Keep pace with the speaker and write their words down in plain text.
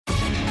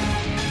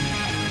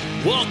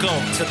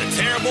Welcome to the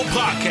Terrible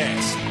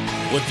Podcast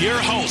with your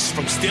hosts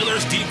from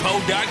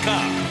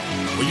SteelersDepot.com,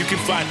 where you can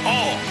find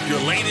all your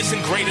latest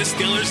and greatest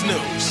Steelers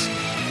news.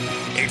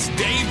 It's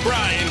Dave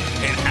Bryan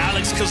and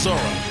Alex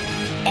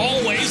Kozora,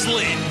 always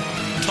lit,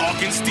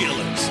 talking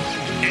Steelers.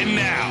 And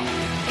now,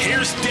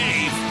 here's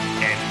Dave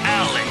and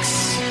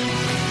Alex.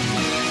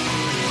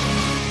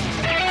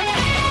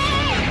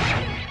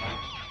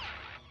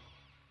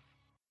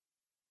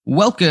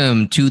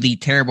 Welcome to the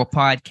Terrible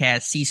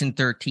Podcast, Season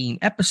 13,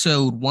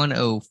 Episode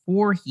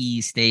 104.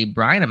 He's Dave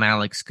Bryan. I'm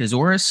Alex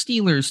Kozora,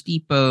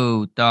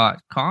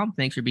 SteelersDepot.com.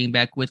 Thanks for being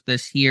back with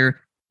us here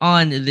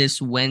on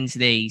this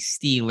Wednesday,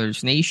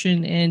 Steelers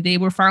Nation. And Dave,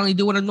 we're finally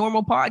doing a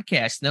normal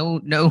podcast. No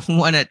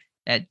one at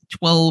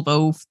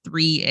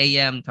 12:03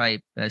 a.m.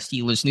 type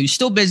Steelers news.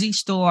 Still busy,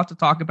 still a lot to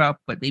talk about,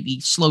 but maybe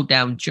slow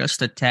down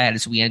just a tad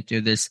as we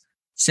enter this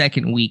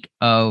second week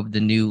of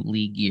the new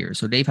league year.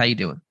 So, Dave, how you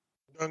doing?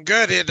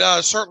 Good. It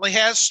certainly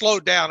has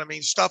slowed down. I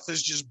mean, stuff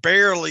is just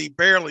barely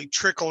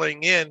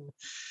trickling in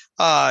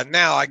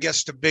now. I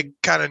guess the big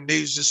kind of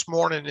news this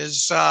morning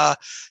is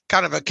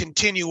kind of a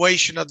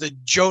continuation of the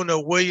Jonah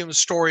Williams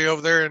story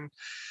over there in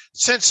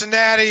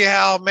Cincinnati,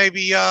 how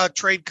maybe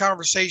trade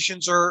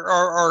conversations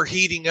are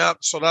heating up.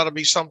 So that'll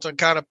be something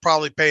kind of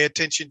probably pay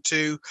attention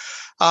to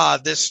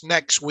this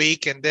next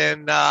week. And then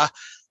you got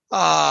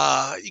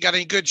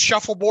any good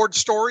shuffleboard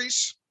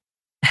stories?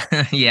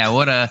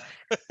 Yeah,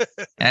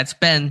 that's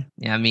been.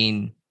 I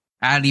mean,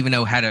 I don't even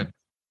know how to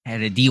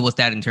deal with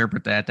that,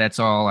 interpret that. That's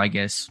all, I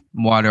guess,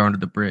 water under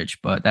the bridge.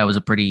 But that was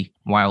a pretty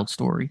wild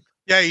story.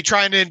 Yeah, you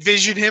trying to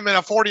envision him in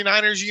a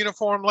 49ers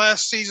uniform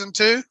last season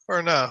too,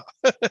 or no?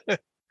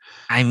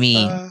 I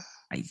mean,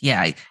 does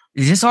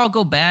this all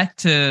go back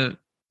to,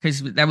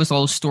 because that was the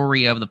whole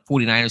story of the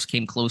 49ers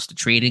came close to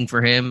trading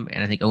for him,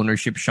 and I think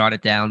ownership shot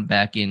it down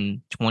back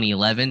in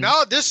 2011.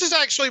 No, this is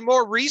actually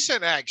more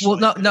recent,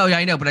 actually. Well, no,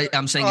 I know, but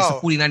I'm saying is the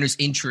 49ers'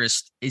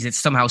 interest, is it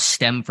somehow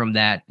stemmed from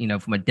that,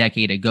 from a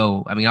decade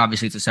ago? I mean,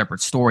 obviously it's a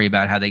separate story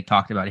about how they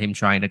talked about him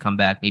trying to come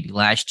back maybe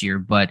last year,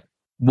 but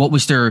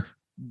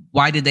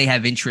why did they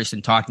have interest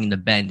in talking to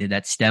Ben? Did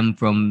that stem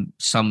from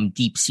some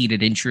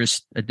deep-seated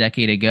interest a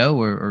decade ago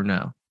or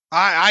no?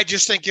 I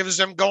just think it was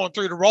them going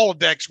through the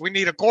Rolodex. We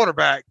need a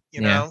quarterback,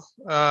 and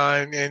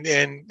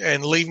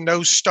leave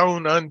no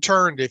stone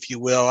unturned, if you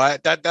will.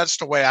 That's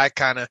the way I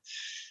kind of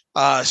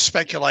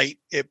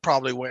speculate it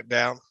probably went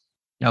down.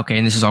 Okay,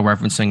 and this is all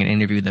referencing an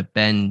interview that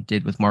Ben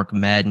did with Mark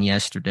Madden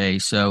yesterday.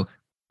 So,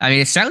 I mean,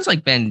 it sounds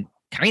like Ben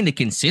kind of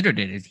considered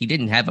it. He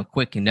didn't have a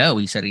quick no.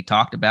 He said he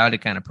talked about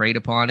it, kind of prayed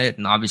upon it,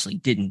 and obviously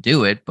didn't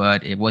do it,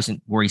 but it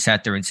wasn't where he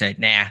sat there and said,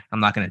 nah,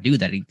 I'm not going to do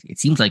that. It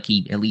seems like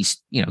he at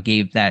least,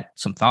 gave that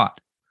some thought.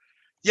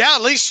 Yeah,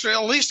 at least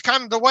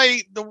kind of the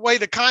way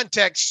the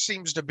context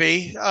seems to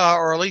be,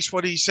 or at least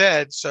what he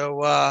said.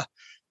 So,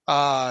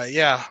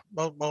 yeah,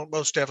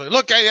 most definitely.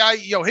 Look,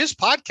 his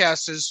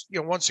podcast is,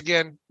 once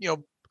again,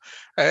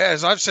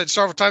 as I've said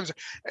several times,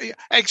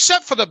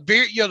 except for the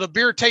beer, the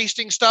beer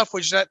tasting stuff,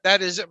 which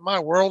that isn't my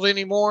world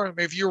anymore. I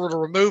mean, if you were to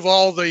remove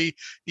all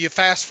you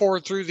fast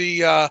forward through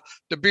the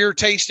beer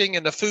tasting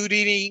and the food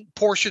eating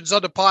portions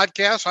of the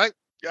podcast,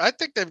 I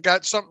think they've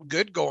got something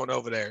good going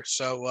over there.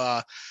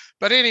 So,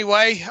 but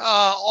anyway,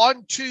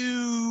 on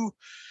to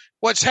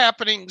what's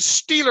happening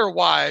Steeler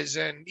wise.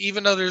 And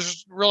even though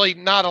there's really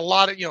not a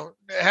lot of,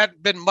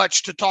 hadn't been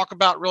much to talk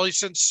about really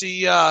since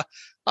the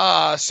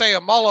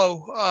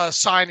Sayamalo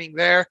signing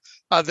there,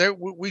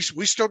 we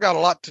still got a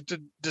lot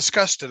to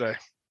discuss today.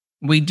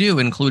 We do,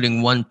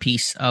 including one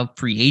piece of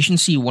free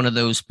agency. One of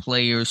those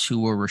players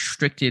who were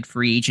restricted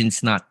free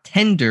agents not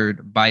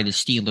tendered by the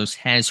Steelers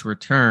has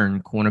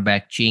returned.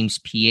 Cornerback James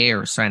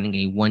Pierre signing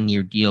a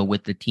one-year deal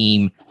with the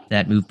team.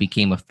 That move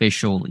became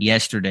official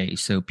yesterday.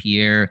 So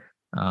Pierre,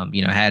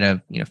 had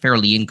a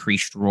fairly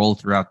increased role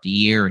throughout the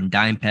year in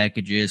dime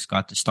packages,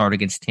 got to start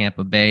against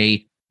Tampa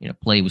Bay.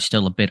 Play was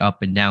still a bit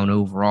up and down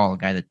overall. A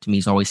guy that to me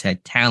has always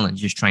had talent,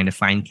 just trying to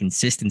find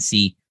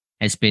consistency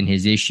has been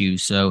his issue.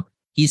 So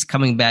he's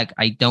coming back.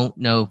 I don't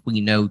know if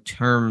we know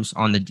terms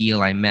on the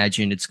deal. I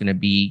imagine it's going to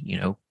be,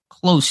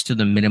 close to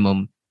the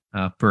minimum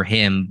for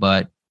him,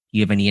 but do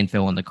you have any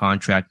info on the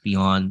contract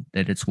beyond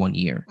that it's 1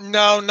 year?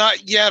 No,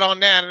 not yet on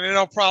that. And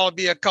it'll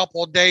probably be a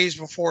couple of days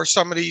before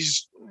some of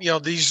these,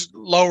 these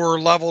lower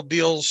level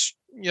deals,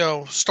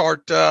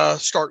 start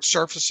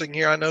surfacing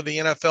here. I know the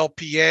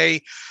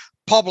NFLPA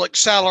public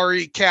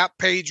salary cap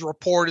page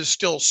report is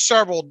still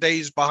several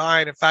days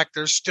behind. In fact,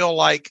 there's still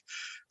I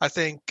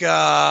think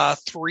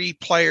 3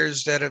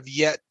 players that have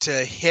yet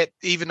to hit,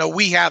 even though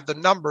we have the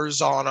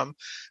numbers on them.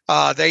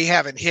 They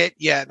haven't hit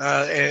yet.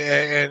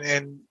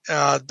 And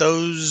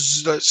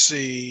those, let's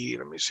see,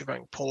 let me see if I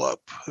can pull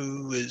up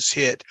who is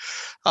hit.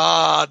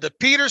 The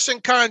Peterson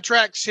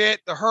contract's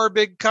hit, the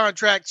Herbig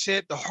contract's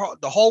hit, the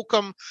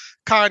Holcomb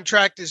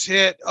contract is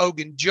hit,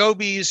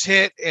 Ogunjobi is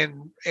hit,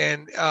 and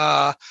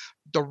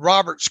the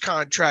Roberts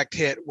contract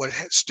hit. What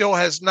still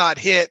has not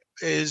hit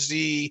is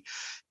the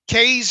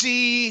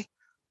KZ,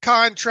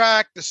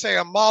 contract, the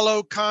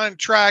Sayamalo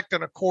contract,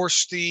 and of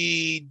course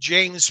the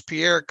James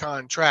Pierre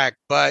contract.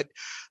 But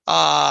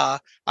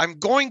I'm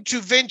going to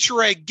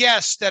venture a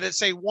guess that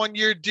it's a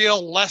 1-year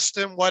deal, less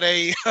than what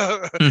a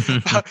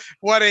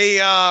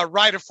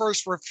right of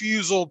first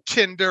refusal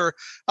tender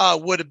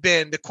would have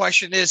been. The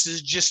question is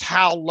just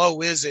how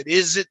low is it?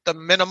 Is it the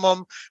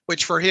minimum,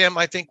 which for him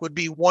I think would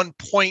be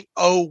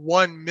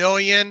 $1.01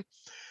 million,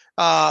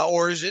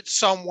 or is it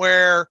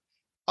somewhere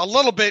a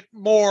little bit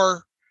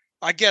more,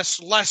 I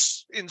guess,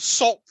 less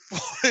insultful,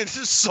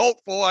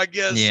 I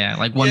guess. Yeah,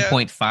 like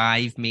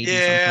 1.5, maybe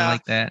something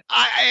like that.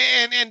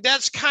 And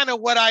that's kind of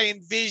what I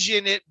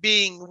envision it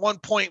being,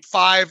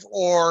 1.5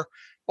 or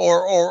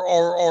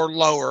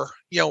lower,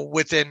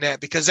 within that,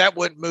 because that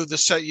wouldn't move the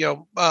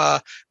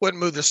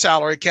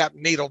salary cap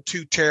needle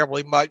too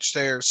terribly much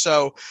there.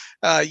 So,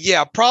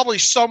 probably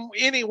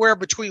anywhere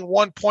between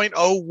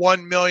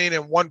 1.01 million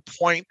and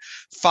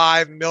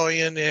 1.5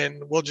 million,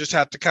 and we'll just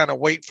have to kind of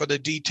wait for the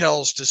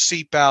details to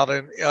seep out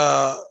and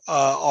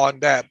on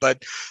that.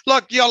 But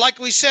look, like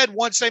we said,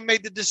 once they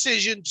made the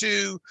decision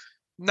to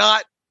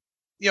not,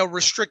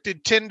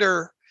 restricted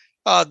tender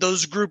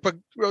those group of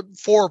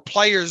 4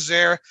 players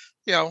there,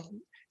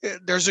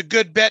 there's a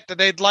good bet that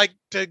they'd like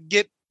to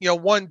get,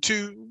 one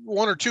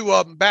or two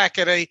of them back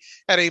at a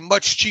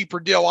much cheaper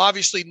deal.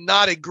 Obviously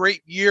not a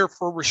great year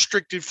for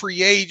restricted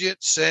free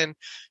agents. And,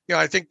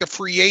 I think the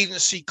free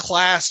agency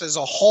class as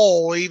a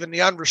whole, even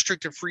the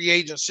unrestricted free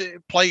agents,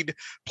 played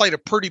a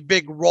pretty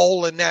big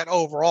role in that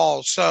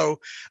overall. So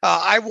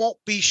I won't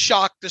be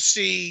shocked to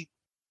see,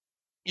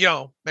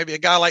 maybe a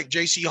guy like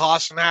J.C.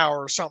 Hassenauer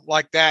or something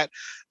like that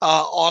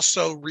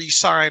also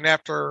re-sign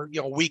after,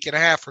 a week and a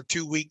half or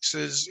 2 weeks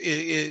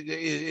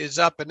is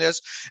up in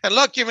this. And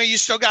look, you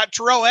still got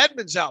Terrell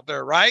Edmonds out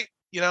there, right?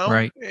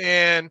 Right.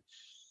 And,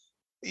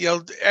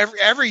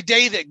 every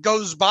day that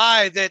goes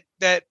by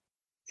that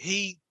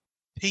he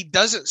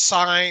doesn't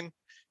sign,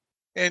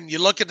 and you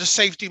look at the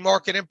safety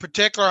market in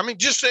particular, I mean,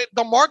 just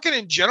the market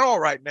in general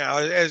right now,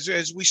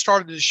 as we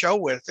started the show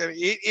with,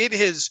 it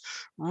has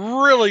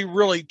really,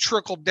 really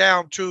trickled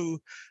down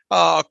to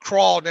a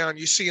crawl down.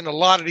 You see in a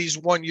lot of these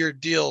 1-year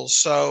deals.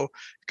 So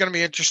it's going to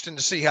be interesting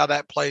to see how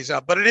that plays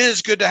out. But it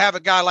is good to have a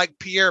guy like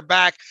Pierre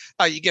back.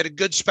 You get a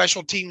good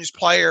special teams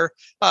player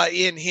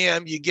in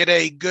him. You get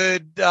a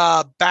good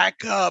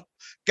backup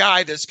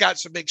guy that's got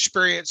some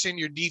experience in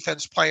your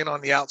defense playing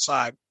on the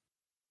outside.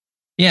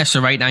 Yeah,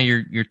 so right now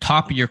your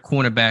top of your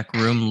cornerback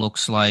room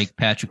looks like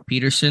Patrick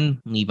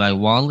Peterson, Levi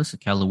Wallace,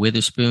 Akella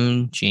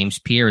Witherspoon, James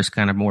Pierre is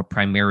kind of more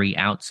primary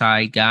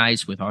outside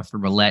guys, with Arthur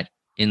Millette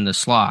in the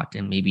slot,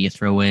 and maybe you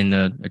throw in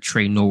a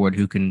Trey Norwood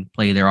who can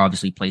play there,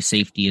 obviously play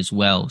safety as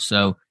well.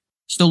 So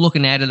still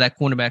looking at that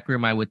cornerback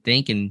room, I would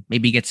think, and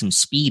maybe get some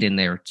speed in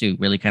there too,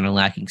 really kind of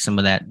lacking some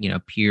of that,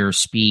 pure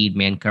speed,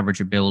 man coverage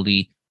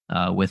ability.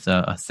 With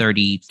a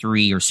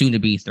 33 or soon to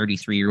be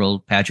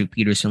 33-year-old Patrick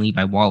Peterson,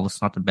 Levi Wallace,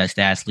 not the best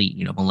athlete.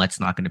 Millette's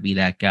not going to be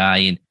that guy.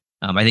 And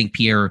I think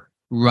Pierre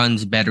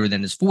runs better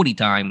than his 40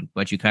 time,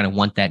 but you kind of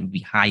want that maybe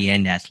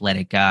high-end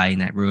athletic guy in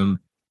that room.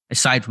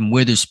 Aside from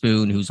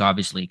Witherspoon, who's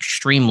obviously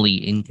extremely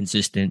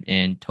inconsistent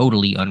and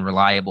totally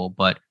unreliable.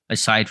 But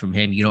aside from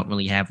him, you don't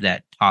really have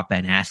that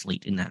top-end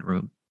athlete in that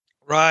room.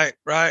 Right.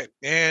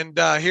 And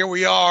here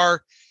we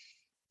are,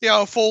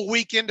 full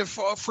week into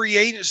free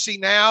agency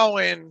now,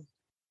 and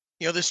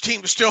this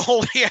team still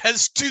only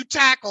has 2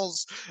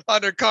 tackles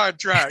under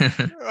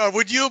contract.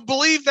 Would you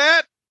believe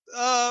that?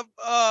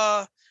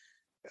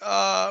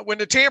 When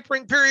the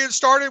tampering period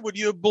started, would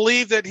you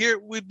believe that here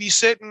we'd be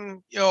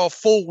sitting, a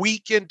full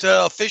week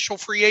into official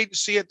free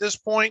agency at this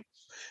point?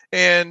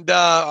 And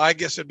I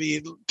guess it'd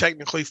be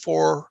technically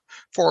 4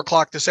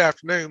 o'clock this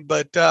afternoon,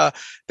 but that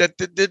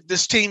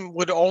this team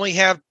would only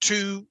have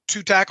two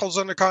tackles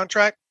under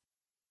contract.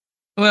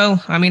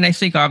 Well, I mean, I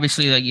think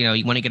obviously that, you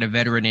want to get a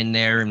veteran in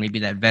there, and maybe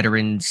that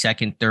veteran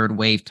second, third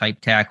wave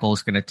type tackle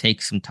is going to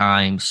take some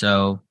time.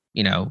 So,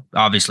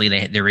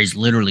 obviously there is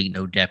literally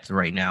no depth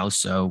right now.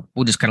 So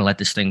we'll just kind of let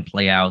this thing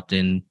play out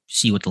and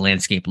see what the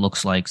landscape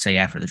looks like, say,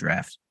 after the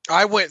draft.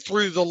 I went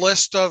through the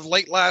list of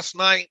late last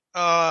night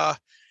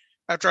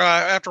after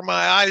my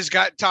eyes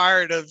got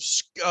tired of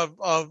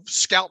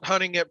scout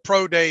hunting at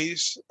pro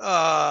days.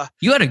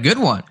 You had a good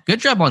one. Good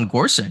job on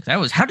Gorsuch.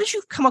 How did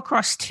you come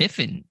across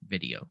Tiffin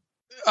video?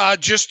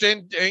 Just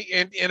in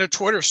a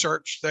Twitter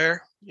search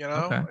there,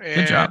 Okay. And,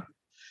 good job.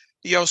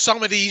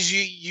 Some of these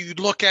you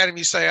look at them,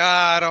 you say,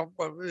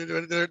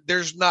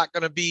 there's not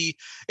going to be.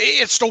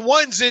 It's the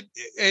ones that,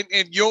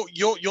 and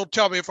you'll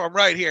tell me if I'm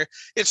right here.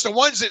 It's the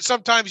ones that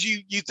sometimes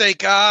you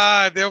think,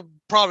 they're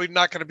probably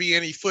not going to be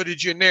any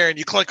footage in there, and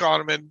you click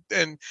on them,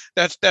 and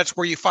that's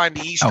where you find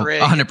the Easter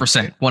egg.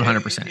 100%,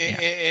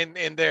 100%,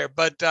 in there.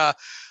 But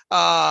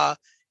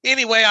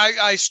anyway,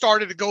 I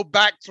started to go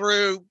back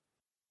through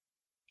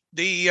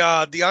the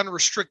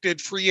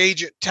unrestricted free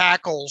agent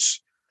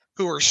tackles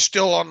who are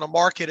still on the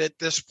market at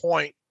this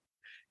point.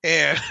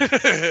 and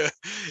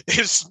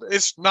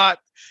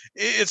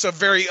it's a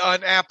very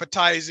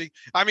unappetizing.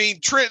 I mean,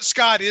 Trent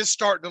Scott is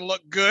starting to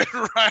look good,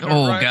 right?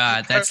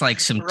 God, that's like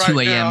some right 2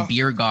 a.m. now.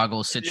 beer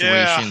goggles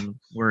situation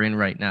we're in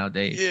right now,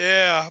 Dave.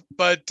 Yeah,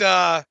 but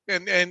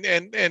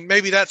and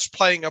maybe that's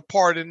playing a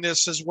part in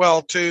this as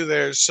well too.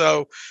 There,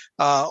 so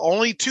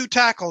only 2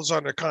 tackles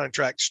under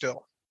contract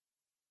still.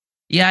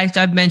 Yeah,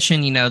 I've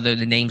mentioned,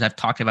 the names I've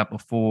talked about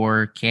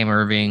before, Cam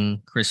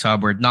Irving, Chris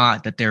Hubbard,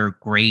 not that they're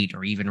great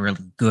or even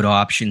really good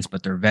options,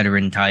 but they're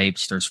veteran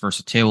types. There's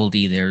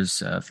versatility.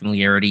 There's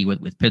familiarity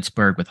with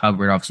Pittsburgh, with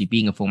Hubbard, obviously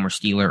being a former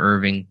Steeler,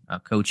 Irving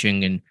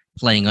coaching and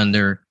playing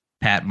under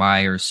Pat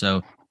Myers.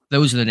 So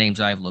those are the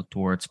names I've looked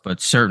towards, but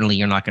certainly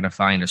you're not going to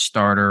find a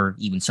starter,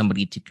 even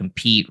somebody to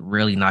compete,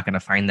 really not going to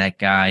find that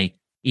guy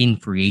in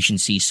free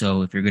agency.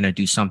 So if you're going to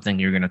do something,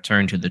 you're going to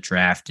turn to the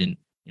draft and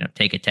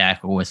take a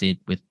tackle with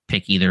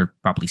pick either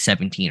probably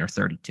 17 or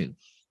 32.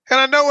 And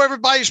I know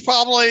everybody's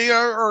probably,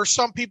 or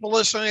some people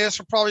listening to this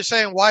are probably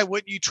saying, why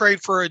wouldn't you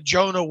trade for a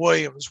Jonah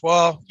Williams?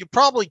 Well, you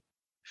probably,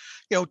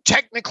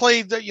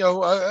 technically,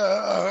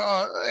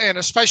 and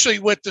especially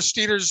with the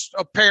Steelers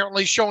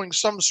apparently showing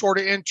some sort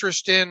of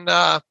interest in,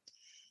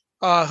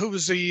 who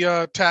was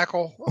the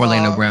tackle?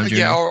 Orlando Brown Jr.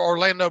 Yeah,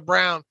 Orlando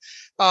Brown.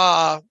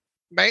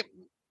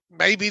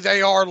 Maybe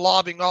they are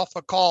lobbing off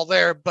a call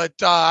there, but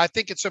I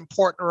think it's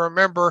important to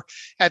remember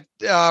at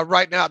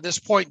right now at this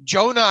point,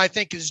 Jonah, I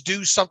think, is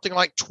due something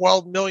like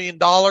 $12 million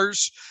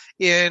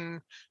in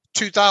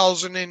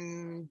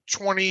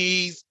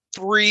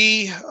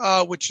 2023,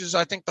 which is,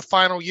 I think, the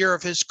final year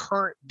of his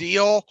current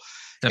deal.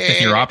 The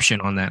 5th-year option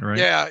on that,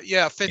 right?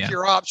 Yeah,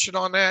 fifth-year option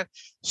on that.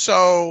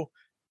 So,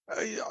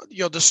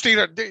 the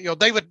Steelers,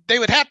 they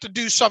would have to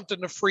do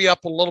something to free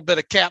up a little bit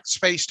of cap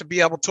space to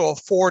be able to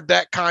afford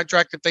that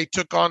contract if they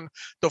took on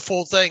the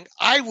full thing.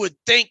 I would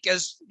think,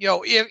 as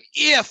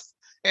if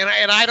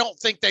and I don't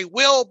think they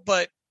will,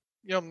 but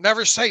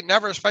never say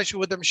never, especially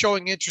with them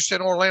showing interest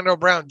in Orlando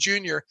Brown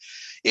Jr.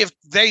 If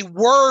they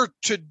were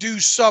to do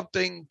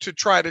something to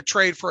try to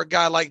trade for a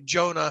guy like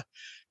Jonah,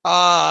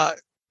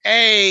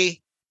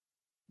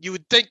 you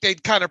would think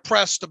they'd kind of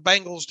press the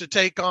Bengals to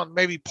take on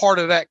maybe part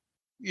of that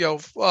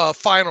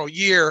final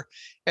year,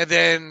 and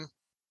then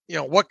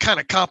what kind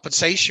of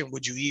compensation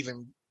would you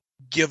even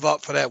give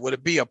up for that? Would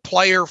it be a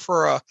player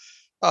for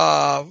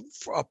a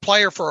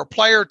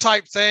player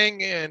type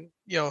thing? And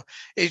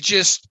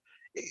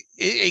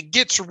it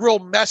gets real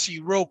messy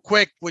real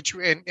quick, which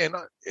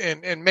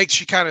and makes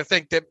you kind of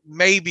think that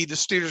maybe the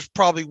Steelers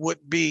probably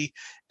wouldn't be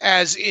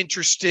as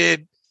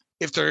interested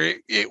if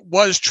it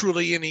was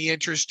truly any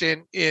interest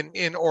in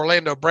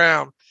Orlando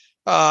Brown.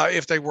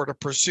 If they were to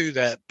pursue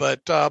that.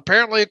 But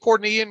apparently,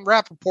 according to Ian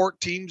Rappaport,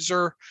 teams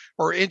or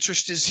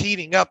interest is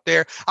heating up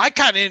there. I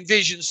kind of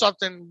envision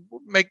something,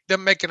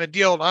 making a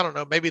deal. I don't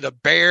know, maybe the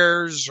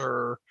Bears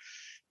or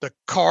the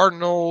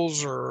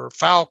Cardinals or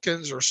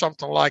Falcons or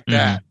something like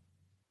that.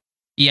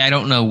 Yeah, I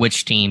don't know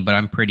which team, but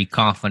I'm pretty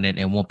confident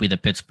it won't be the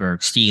Pittsburgh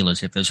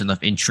Steelers if there's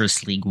enough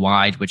interest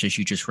league-wide, which, as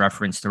you just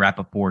referenced, the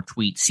Rappaport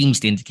tweet seems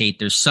to indicate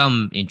there's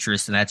some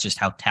interest, and that's just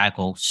how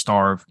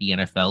tackle-starved the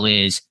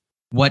NFL is.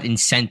 What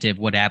incentive,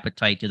 what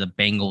appetite do the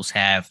Bengals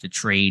have to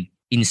trade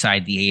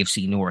inside the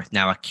AFC North?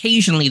 Now,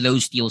 occasionally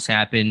those deals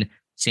happen.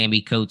 Sammy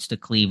Coates to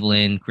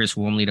Cleveland, Chris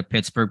Wormley to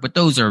Pittsburgh, but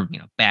those are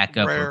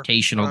backup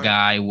rotational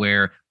guy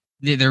where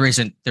there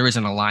isn't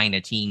a line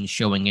of teams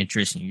showing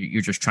interest, and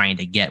you're just trying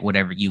to get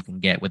whatever you can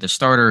get with a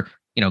starter.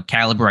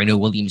 Caliber. I know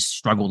Williams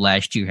struggled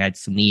last year, had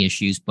some knee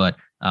issues, but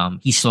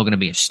he's still going to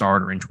be a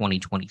starter in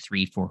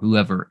 2023 for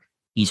whoever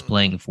he's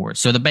playing for.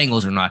 So the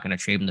Bengals are not going to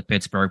trade him to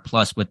Pittsburgh.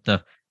 Plus, with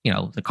the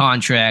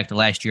contract, the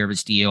last year of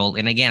his deal.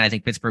 And again, I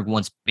think Pittsburgh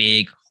wants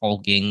big,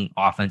 hulking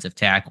offensive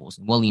tackles.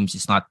 And Williams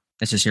is not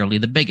necessarily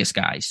the biggest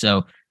guy.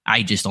 So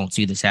I just don't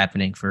see this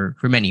happening for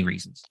many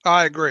reasons.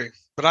 I agree.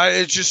 But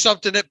it's just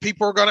something that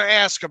people are going to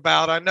ask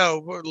about. I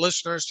know,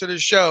 listeners to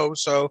this show.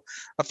 So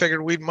I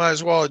figured we might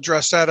as well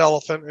address that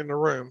elephant in the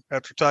room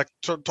after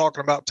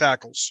talking about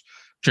tackles.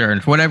 Sure.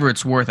 And for whatever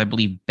it's worth, I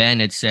believe Ben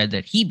had said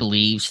that he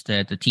believes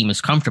that the team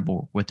is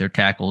comfortable with their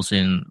tackles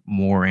in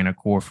Moore and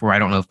Okorafor. I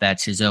don't know if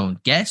that's his own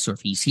guess or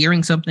if he's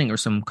hearing something or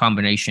some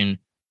combination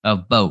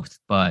of both,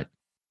 but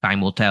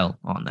time will tell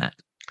on that.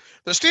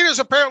 The Steelers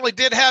apparently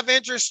did have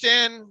interest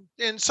in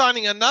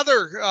signing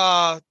another,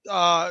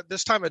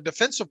 this time a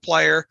defensive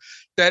player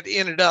that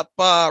ended up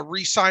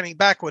re-signing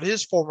back with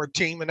his former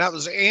team, and that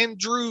was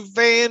Andrew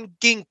Van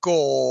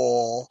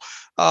Ginkel.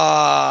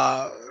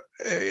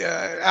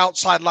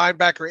 Outside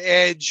linebacker,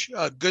 edge,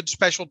 a good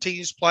special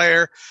teams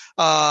player,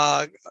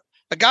 a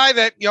guy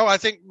that I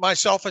think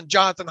myself and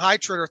Jonathan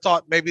Heitritter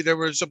thought maybe there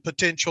was a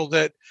potential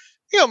that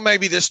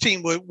maybe this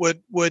team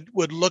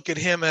would look at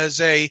him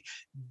as a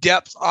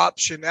depth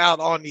option out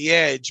on the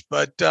edge.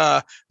 But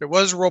there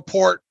was a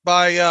report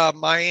by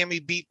Miami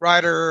beat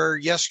writer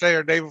yesterday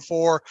or day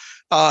before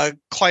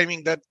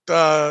claiming that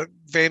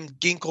Van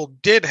Ginkel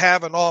did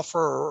have an offer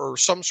or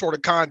some sort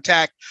of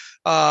contact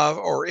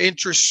or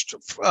interest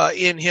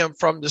in him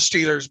from the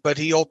Steelers, but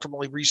he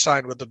ultimately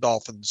re-signed with the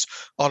Dolphins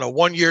on a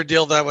 1-year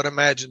deal that I would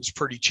imagine is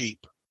pretty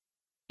cheap.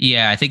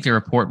 Yeah, I think the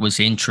report was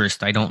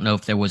interest. I don't know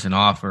if there was an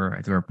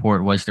offer. The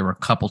report was there were a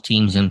couple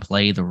teams in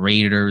play. The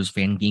Raiders,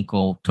 Van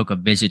Ginkel took a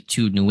visit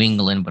to New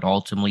England, but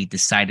ultimately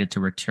decided to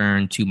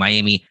return to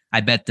Miami.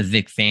 I bet the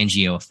Vic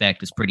Fangio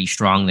effect is pretty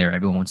strong there.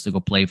 Everyone wants to go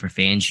play for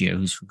Fangio,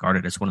 who's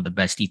regarded as one of the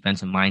best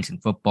defensive minds in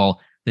football,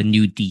 the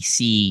new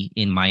DC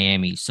in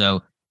Miami.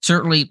 So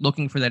certainly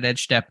looking for that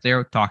edge step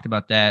there. Talked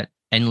about that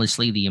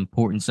endlessly, the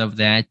importance of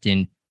that.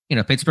 And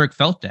Pittsburgh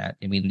felt that.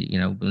 I mean,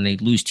 when they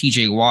lose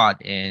TJ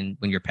Watt and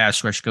when your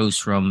pass rush goes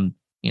from,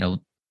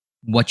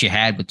 what you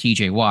had with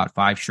TJ Watt,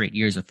 5 straight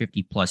years of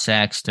 50 plus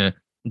sacks to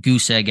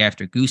goose egg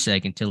after goose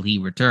egg until he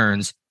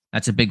returns,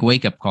 that's a big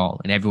wake up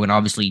call. And everyone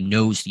obviously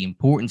knows the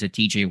importance of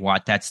TJ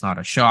Watt. That's not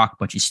a shock,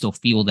 but you still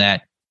feel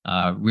that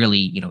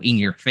really, in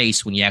your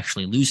face when you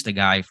actually lose the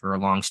guy for a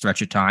long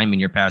stretch of time and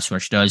your pass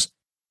rush does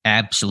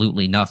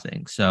absolutely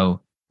nothing.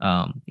 So,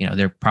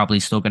 they're probably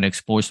still going to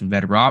explore some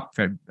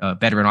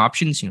veteran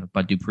options.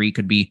 Bud Dupree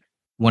could be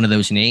one of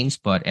those names,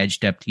 but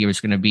edge depth here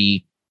is going to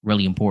be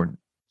really important.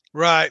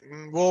 Right.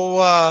 And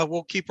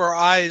we'll keep our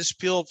eyes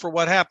peeled for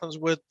what happens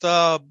with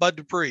Bud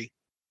Dupree.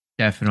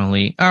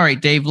 Definitely. All right,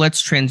 Dave,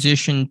 let's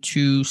transition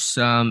to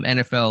some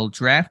NFL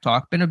draft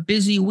talk. Been a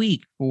busy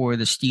week for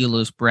the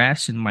Steelers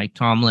brass and Mike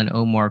Tomlin,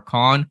 Omar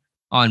Khan.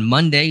 On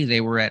Monday, they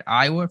were at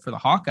Iowa for the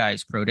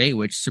Hawkeyes Pro Day,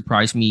 which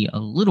surprised me a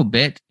little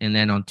bit. And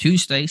then on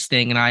Tuesday,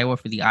 staying in Iowa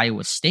for the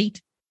Iowa State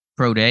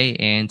Pro Day.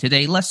 And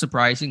today, less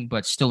surprising,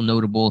 but still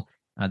notable,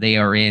 they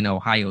are in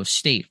Ohio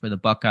State for the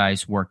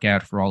Buckeyes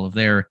workout for all of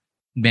their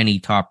many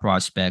top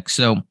prospects.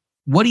 So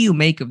what do you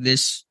make of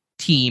this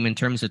team in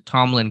terms of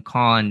Tomlin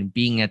Khan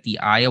being at the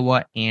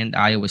Iowa and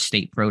Iowa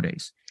State Pro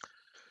Days?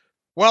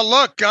 Well,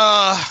 look,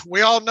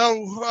 we all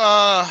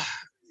know,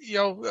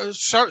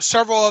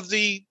 several of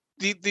the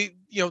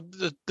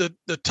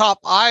top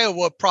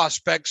Iowa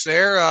prospects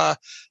there,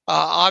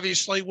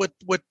 obviously with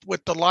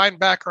the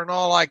linebacker and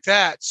all like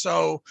that.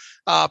 So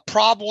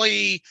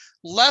probably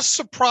less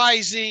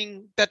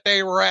surprising that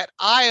they were at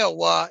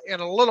Iowa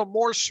and a little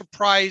more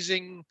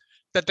surprising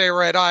that they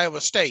were at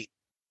Iowa State.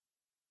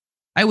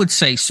 I would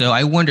say so.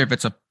 I wonder if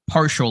it's a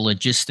partial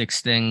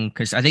logistics thing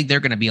because I think they're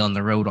going to be on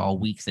the road all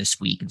week this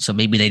week. And so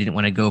maybe they didn't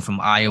want to go from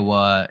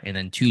Iowa and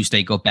then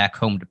Tuesday go back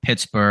home to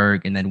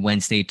Pittsburgh and then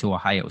Wednesday to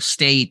Ohio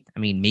State. I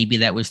mean, maybe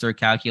that was their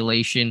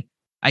calculation.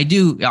 I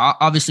do.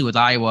 Obviously, with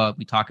Iowa,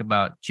 we talk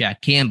about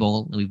Jack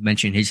Campbell. We've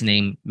mentioned his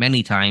name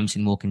many times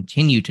and will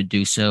continue to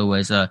do so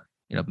as a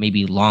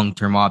maybe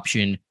long-term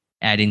option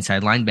at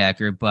inside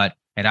linebacker. But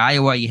at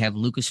Iowa, you have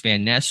Lucas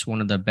Van Ness,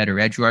 one of the better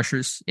edge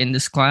rushers in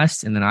this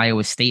class. And then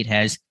Iowa State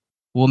has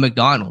Will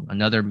McDonald,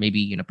 another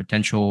maybe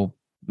potential,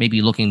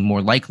 maybe looking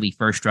more likely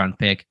first-round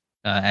pick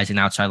as an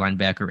outside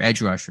linebacker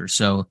edge rusher.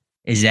 So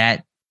does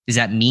that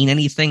mean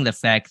anything, the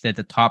fact that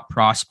the top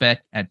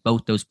prospect at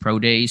both those pro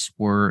days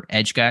were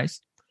edge guys?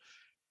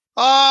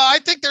 I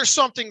think there's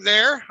something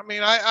there. I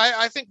mean,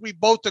 I think we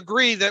both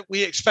agree that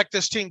we expect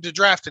this team to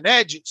draft an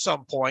edge at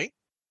some point.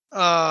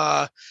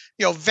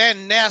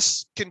 Van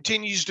Ness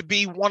continues to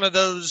be one of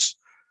those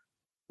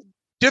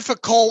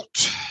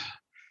difficult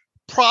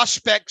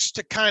prospects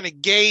to kind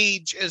of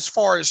gauge as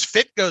far as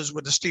fit goes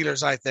with the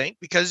Steelers, I think,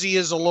 because he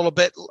is a little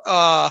bit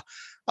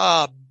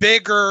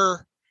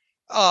bigger,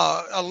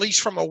 at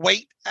least from a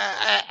weight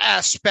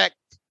aspect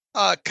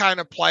kind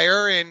of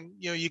player. And,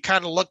 you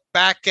kind of look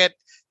back at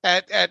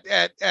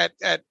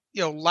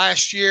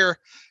last year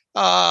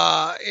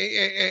and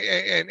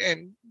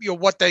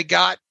what they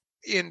got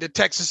in the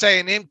Texas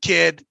A&M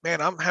kid.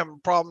 Man, I'm having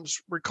problems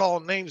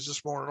recalling names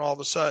this morning all of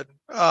a sudden.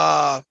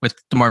 With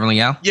DeMarvin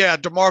Leal? Yeah,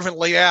 DeMarvin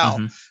Leal.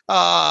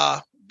 Mm-hmm.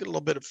 Get a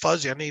little bit of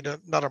fuzzy. I need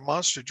another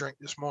Monster drink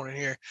this morning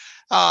here.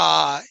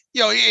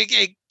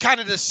 It kind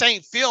of the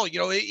same feel.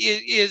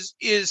 Is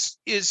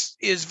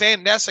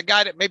Van Ness a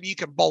guy that maybe you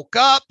can bulk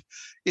up?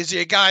 Is he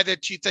a guy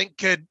that you think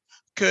could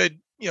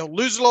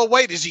lose a little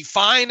weight? Is he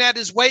fine at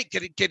his weight?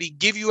 Could he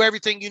give you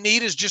everything you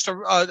need as just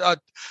a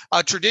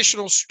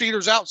traditional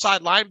Steelers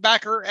outside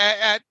linebacker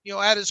at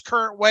his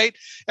current weight?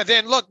 And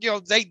then look,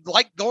 they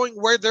like going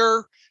where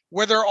there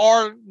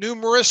are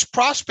numerous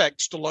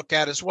prospects to look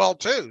at as well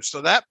too.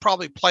 So that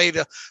probably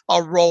played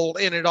a role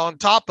in it on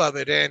top of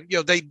it. And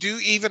they do.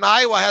 Even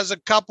Iowa has a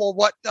couple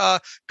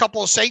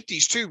of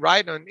safeties too,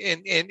 right?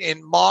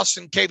 In Moss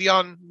and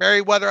Kavion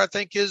Merriweather, I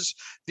think is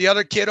the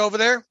other kid over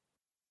there.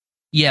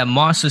 Yeah,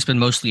 Moss has been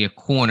mostly a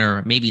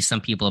corner. Maybe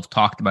some people have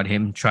talked about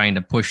him trying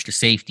to push to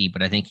safety,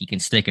 but I think he can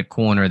stick at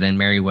corner than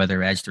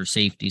Merriweather as their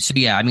safety. So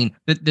yeah, I mean,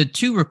 the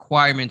two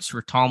requirements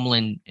for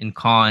Tomlin and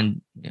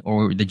Khan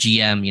or the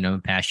GM, in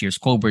past years,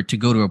 Colbert, to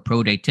go to a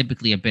pro day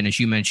typically have been, as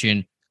you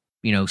mentioned,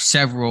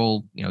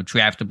 several,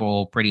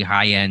 draftable, pretty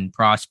high-end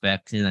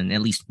prospects, and then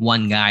at least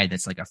one guy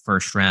that's like a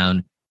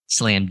first-round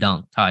slam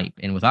dunk type.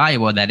 And with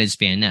Iowa, that is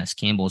Van Ness.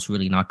 Campbell's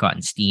really not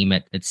gotten steam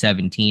at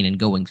 17, and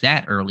going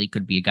that early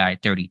could be a guy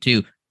at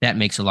 32. That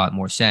makes a lot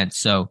more sense.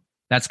 So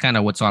that's kind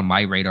of what's on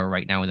my radar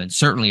right now. And then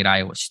certainly at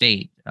Iowa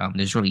State,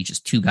 There's really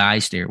just two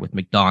guys there with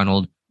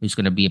McDonald, who's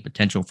going to be a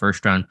potential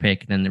first-round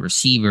pick, and then the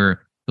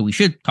receiver, who we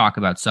should talk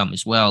about some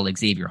as well, like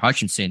Xavier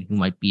Hutchinson, who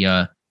might be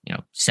a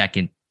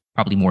second,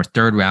 probably more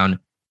third-round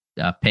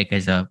pick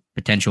as a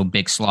potential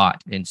big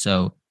slot. And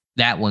so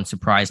that one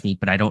surprised me,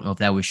 but I don't know if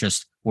that was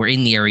just, we're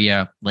in the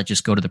area, let's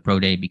just go to the pro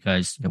day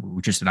because we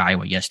were just in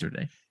Iowa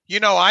yesterday.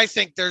 I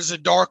think there's a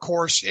dark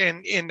horse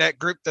in that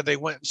group that they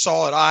went and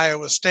saw at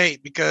Iowa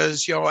State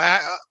because,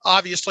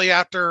 obviously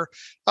after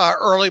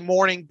early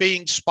morning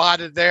being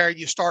spotted there,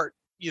 you start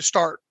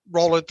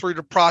rolling through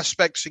the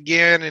prospects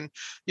again. And,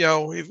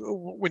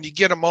 when you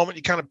get a moment,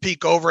 you kind of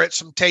peek over at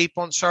some tape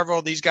on several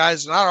of these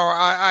guys. And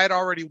I had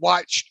already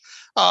watched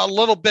a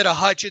little bit of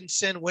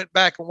Hutchinson, went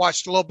back and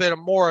watched a little bit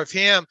more of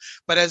him.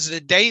 But as the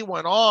day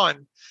went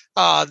on,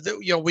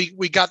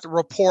 we got the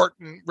report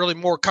and really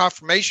more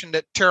confirmation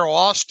that Terrell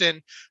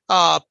Austin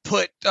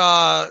put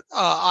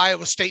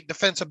Iowa State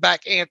defensive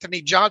back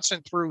Anthony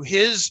Johnson through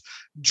his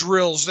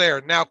drills there.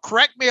 Now,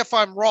 correct me if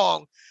I'm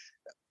wrong.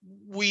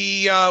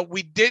 We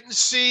didn't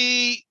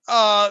see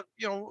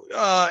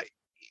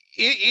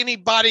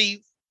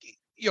anybody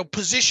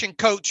position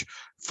coach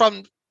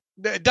from.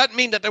 It doesn't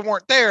mean that they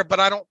weren't there,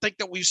 but I don't think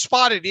that we've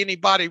spotted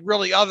anybody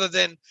really other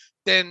than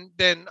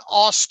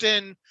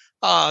Austin,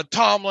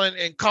 Tomlin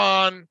and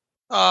Khan,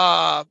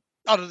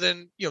 other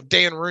than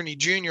Dan Rooney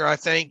Jr. I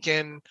think,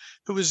 and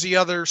who was the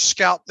other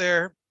scout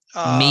there?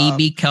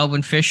 Maybe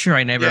Kelvin Fisher.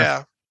 I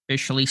never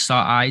officially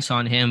saw eyes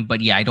on him,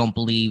 but I don't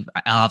believe.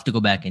 I'll have to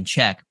go back and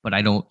check, but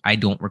I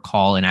don't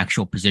recall an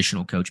actual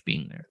positional coach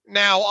being there.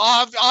 Now,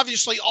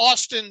 obviously,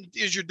 Austin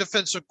is your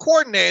defensive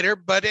coordinator,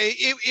 but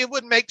it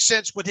would make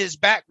sense with his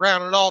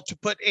background and all to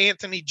put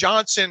Anthony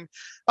Johnson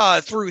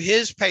through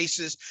his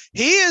paces.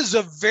 He is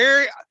a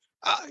very,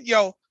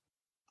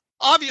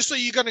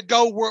 obviously you're going to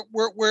go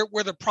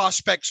where the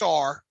prospects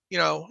are,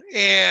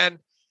 and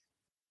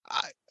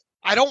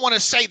I don't want to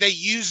say they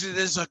use it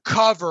as a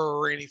cover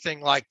or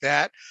anything like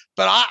that,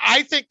 but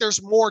I think there's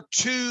more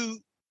to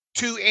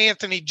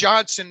Anthony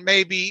Johnson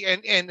maybe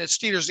and the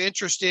Steelers'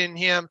 interest in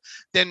him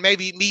than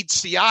maybe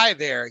meets the eye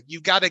there.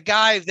 You've got a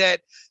guy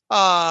that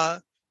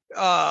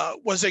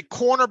was a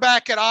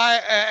cornerback at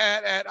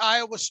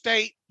Iowa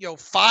State,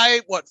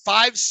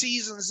 5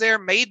 seasons there,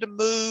 made the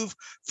move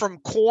from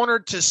corner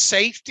to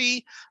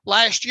safety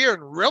last year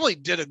and really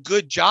did a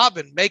good job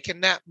in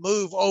making that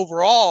move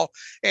overall.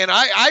 And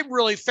I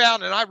really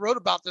found, and I wrote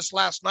about this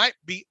last night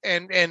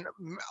and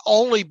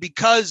only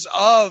because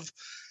of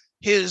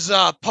his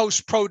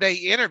post-pro day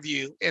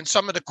interview and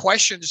some of the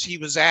questions he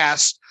was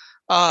asked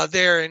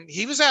there. And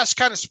he was asked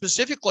kind of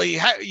specifically,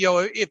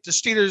 if the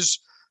Steelers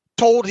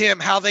told him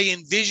how they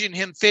envision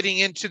him fitting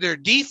into their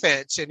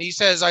defense. And he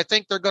says, I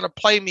think they're going to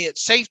play me at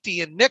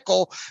safety and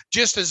nickel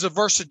just as a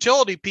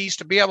versatility piece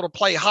to be able to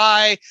play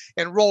high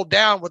and roll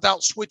down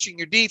without switching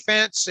your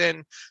defense.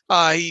 And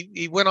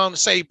he went on to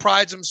say he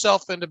prides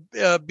himself into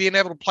being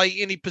able to play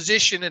any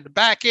position in the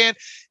back end.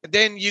 And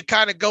then you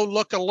kind of go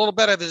look a little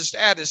bit at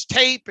his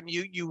tape and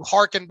you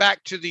hearken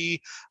back to the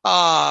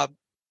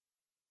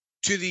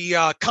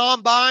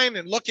combine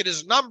and look at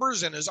his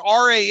numbers and his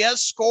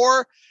RAS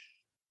score.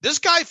 This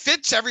guy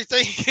fits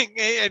everything,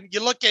 and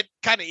you look at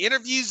kind of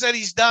interviews that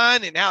he's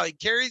done and how he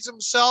carries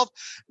himself.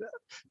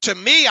 To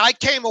me, I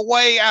came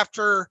away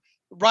after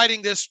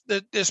writing this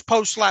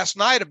post last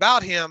night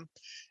about him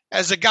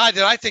as a guy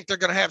that I think they're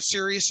going to have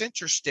serious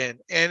interest in.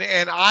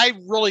 And I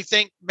really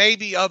think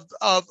maybe of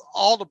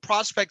all the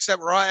prospects that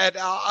were at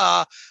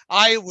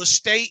Iowa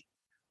State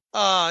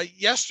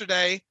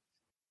yesterday,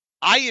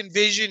 I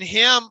envision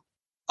him,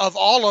 of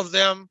all of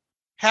them,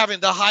 having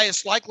the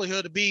highest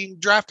likelihood of being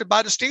drafted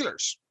by the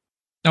Steelers.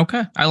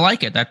 Okay. I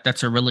like it.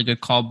 That's a really good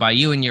call by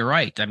you. And you're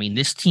right. I mean,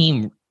 this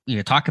team,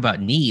 talk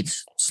about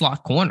needs,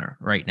 slot corner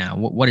right now.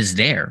 What is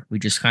there? We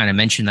just kind of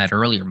mentioned that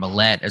earlier.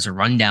 Millette as a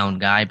rundown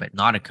guy, but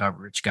not a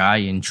coverage guy.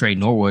 And Trey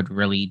Norwood,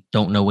 really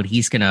don't know what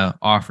he's going to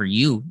offer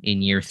you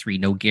in year 3.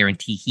 No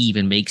guarantee he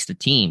even makes the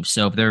team.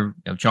 So if they're,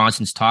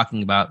 Johnson's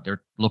talking about,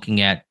 they're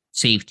looking at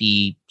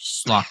safety,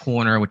 slot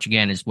corner, which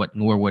again is what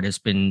Norwood has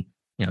been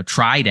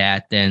tried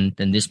at, then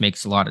this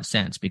makes a lot of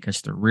sense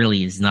because there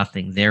really is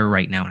nothing there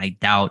right now. And I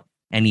doubt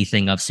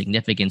anything of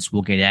significance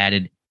will get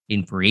added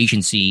in free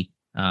agency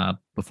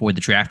before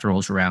the draft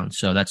rolls around.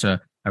 So that's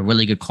a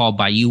really good call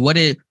by you. What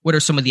are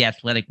some of the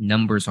athletic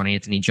numbers on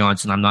Anthony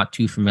Johnson? I'm not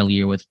too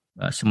familiar with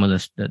some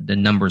of the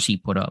numbers he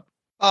put up.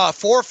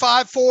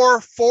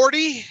 4.54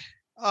 40,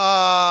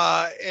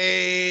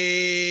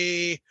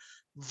 a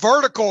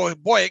vertical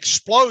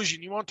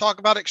explosion. You want to talk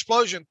about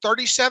explosion?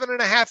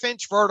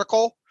 37.5-inch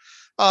vertical,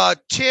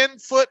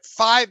 10-foot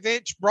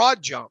 5-inch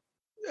broad jump.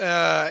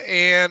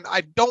 And I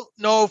don't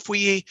know if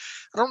he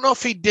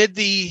did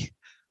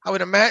I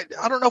don't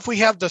know if we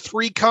have the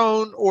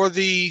 3-cone or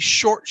the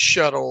short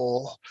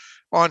shuttle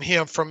on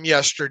him from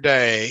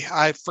yesterday.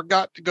 I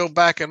forgot to go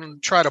back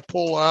and try to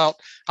pull out.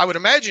 I would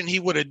imagine he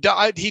would have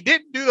died. He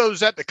didn't do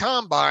those at the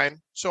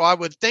combine. So I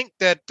would think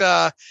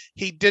that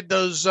he did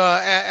those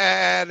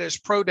at his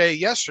pro day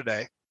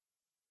yesterday.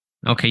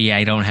 Okay, yeah,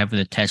 I don't have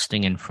the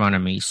testing in front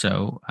of me,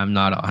 so I'm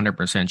not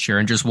 100% sure.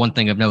 And just one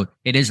thing of note,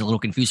 it is a little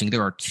confusing.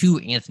 There are two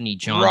Anthony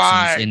Johnsons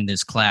Right, in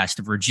this class,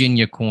 the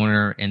Virginia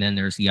corner, and then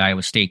there's the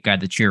Iowa State guy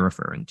that you're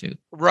referring to.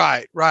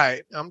 right.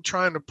 I'm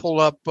trying to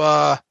pull up,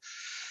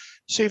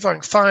 see if I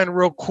can find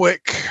real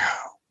quick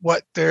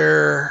what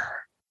I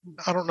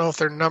don't know if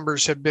their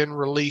numbers have been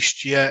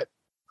released yet.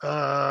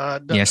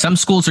 Yeah, some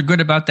schools are good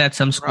about that.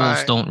 Some schools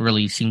Right. don't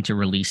really seem to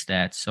release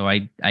that. So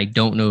I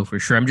don't know for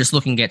sure. I'm just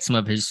looking at some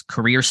of his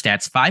career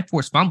stats. 5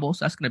 forced fumbles.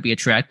 That's going to be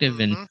attractive,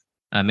 and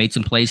Mhm. made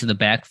some plays in the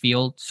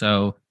backfield.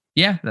 So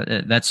yeah,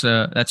 that's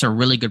a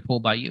really good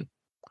pull by you.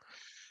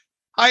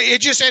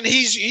 And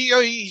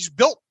he's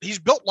built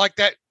like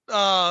that,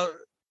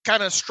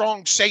 kind of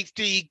strong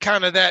safety,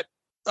 kind of that,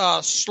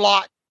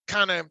 slot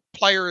kind of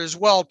player as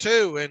well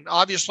too, and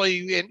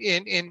obviously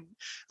in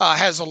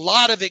has a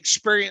lot of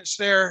experience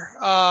there,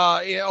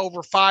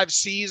 over 5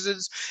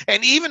 seasons.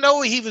 And even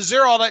though he was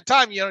there all that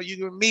time,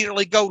 you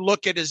immediately go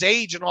look at his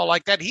age and all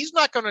like that. He's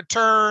not going to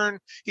turn.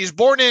 He's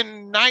born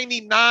in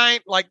 '99,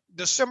 like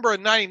December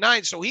of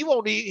 '99, so he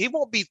won't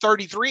be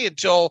 33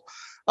 until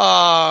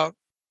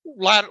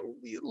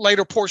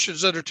later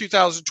portions of the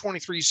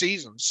 2023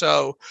 season.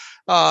 So,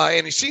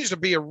 and he seems to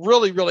be a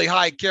really, really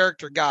high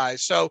character guy.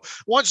 So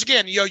once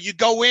again, you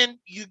go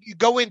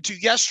into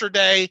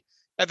yesterday,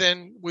 and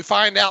then we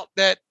find out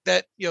that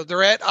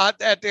they're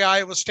at the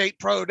Iowa State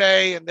Pro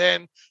Day, and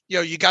then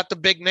you got the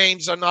big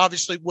names, and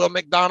obviously Will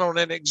McDonald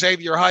and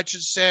Xavier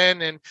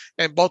Hutchinson,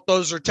 and both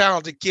those are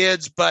talented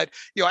kids. But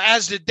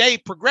as the day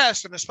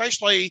progressed, and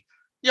especially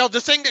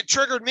the thing that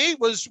triggered me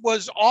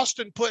was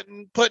Austin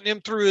putting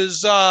him through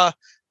his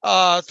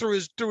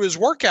through his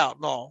workout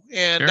and all,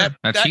 and Sure,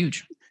 that's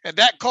huge. And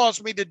that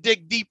caused me to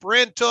dig deeper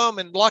into him.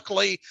 And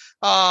luckily,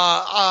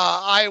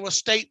 Iowa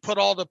State put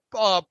all the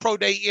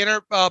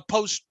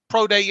post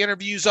pro day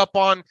interviews up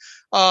on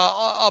the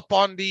up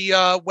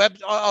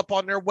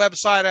on their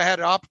website. I had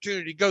an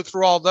opportunity to go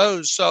through all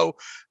those. So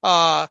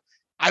I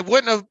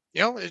wouldn't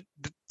have,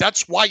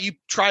 that's why you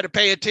try to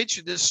pay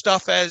attention to this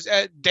stuff as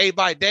day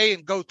by day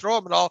and go through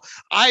them and all.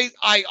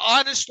 I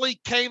honestly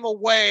came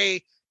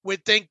away with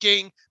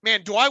thinking,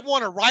 man, do I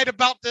want to write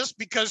about this?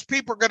 Because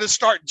people are going to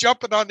start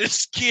jumping on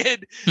this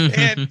kid.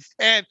 And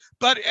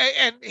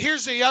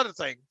here's the other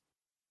thing.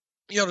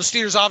 The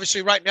Steelers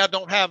obviously right now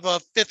don't have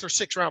a 5th or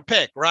 6th round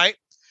pick, right?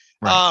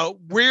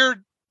 Where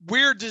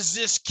does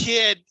this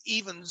kid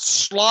even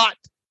slot,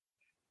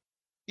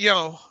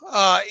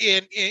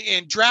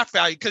 in draft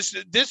value? Because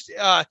this,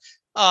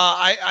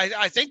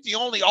 I think the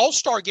only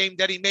All-Star game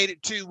that he made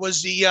it to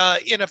was the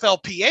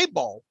NFLPA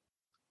Bowl.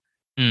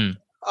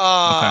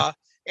 Okay.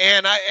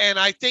 And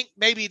I think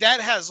maybe that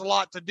has a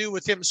lot to do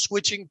with him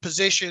switching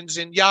positions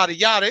and yada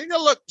yada.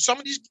 Look, some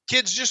of these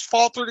kids just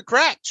fall through the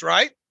cracks,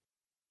 right?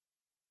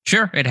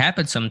 Sure, it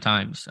happens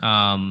sometimes.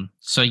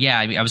 So yeah,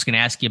 I was going to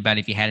ask you about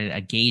if you had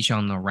a gauge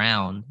on the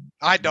round.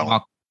 I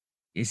don't.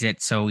 Is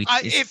it so?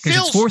 Because it's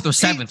 4th or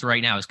 7th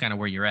right now is kind of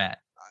where you're at.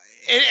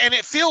 And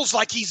it feels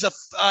like he's a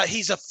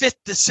 5th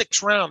to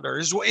 6th rounder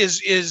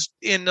is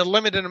in the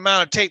limited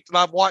amount of tape that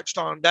I've watched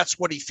on. That's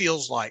what he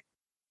feels like.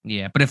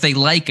 Yeah, but if they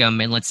like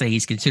him, and let's say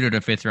he's considered a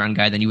 5th round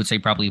guy, then you would say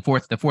probably the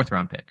 4th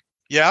round pick.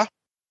 Yeah.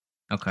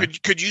 Okay.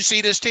 Could you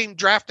see this team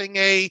drafting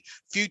a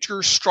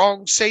future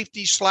strong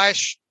safety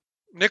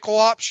 / nickel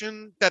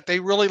option that they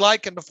really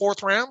like in the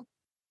 4th round?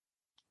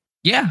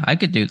 Yeah, I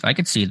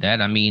could see that.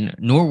 I mean,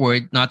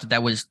 Norwood, not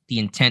that was the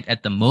intent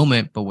at the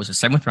moment, but was a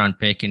 7th round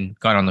pick and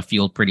got on the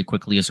field pretty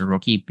quickly as a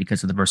rookie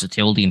because of the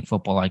versatility and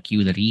football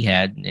IQ that he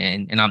had.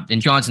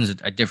 And Johnson's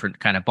a different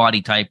kind of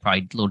body type,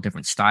 probably a little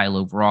different style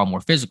overall,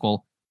 more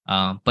physical.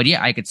 But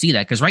yeah, I could see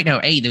that because right now,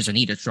 there's a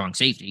need at strong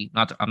safety.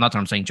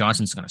 I'm saying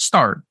Johnson's going to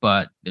start,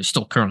 but there's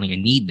still currently a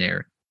need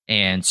there,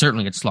 and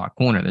certainly at slot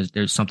corner,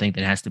 there's something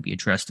that has to be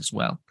addressed as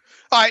well.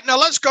 All right, now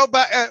let's go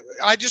back.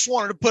 I just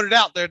wanted to put it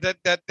out there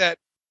that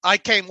I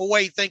came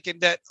away thinking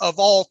that of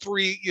all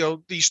three,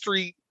 these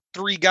three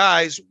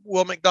guys,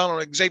 Will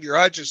McDonald and Xavier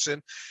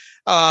Hutchinson,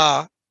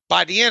 by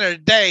the end of the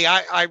day,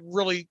 I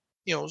really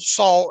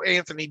saw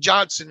Anthony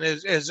Johnson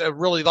as a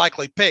really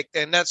likely pick,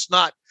 and that's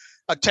not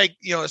a take.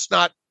 It's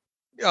not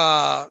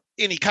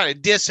any kind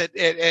of diss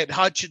at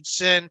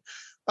Hutchinson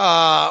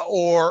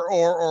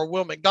or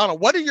Will McDonald.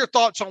 What are your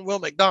thoughts on Will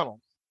McDonald?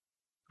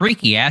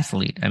 Freaky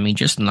athlete. I mean,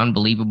 just an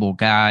unbelievable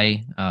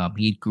guy.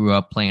 He grew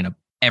up playing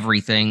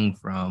everything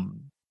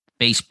from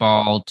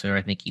baseball to,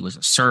 I think he was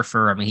a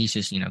surfer. I mean, he's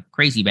just,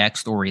 crazy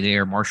backstory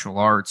there, martial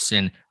arts,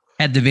 and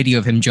had the video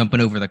of him jumping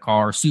over the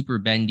car, super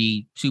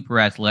bendy, super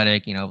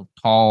athletic,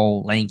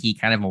 tall, lanky,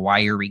 kind of a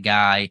wiry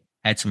guy.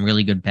 Had some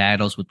really good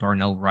battles with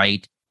Darnell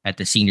Wright at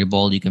the Senior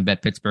Bowl. You can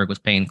bet Pittsburgh was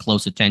paying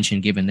close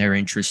attention given their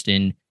interest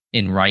in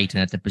Wright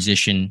and at the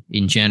position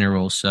in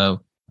general.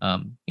 So,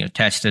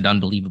 tested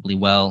unbelievably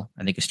well.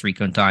 I think his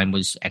 3-cone time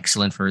was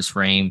excellent for his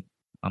frame.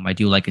 I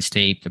do like his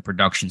tape. The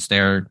production's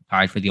there,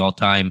 tied for the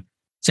all-time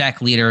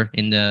sack leader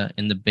in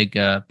the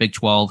Big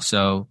 12.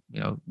 So,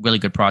 really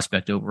good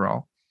prospect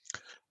overall.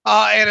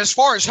 And as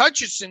far as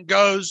Hutchinson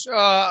goes,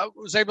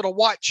 was able to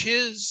watch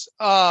his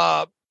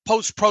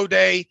post-pro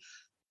day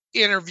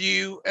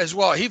interview as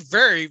well. He's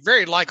very,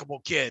 very likable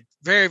kid.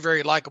 Very,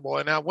 very likable.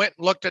 And I went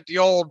and looked at the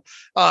old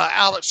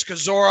Alex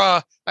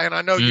Kozora, and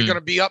I know you're going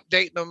to be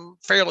updating them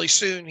fairly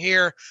soon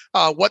here,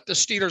 what the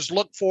Steelers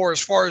look for as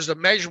far as the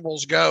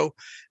measurables go.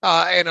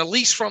 And at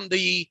least from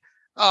the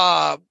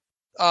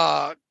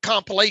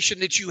compilation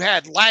that you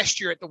had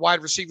last year at the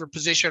wide receiver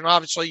position,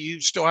 obviously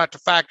you still have to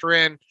factor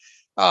in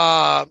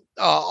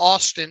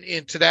Austin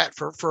into that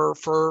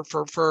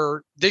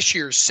for this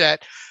year's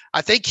set.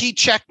 I think he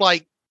checked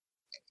like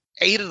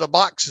 8 of the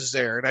boxes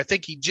there, and I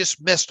think he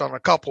just missed on a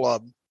couple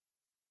of them.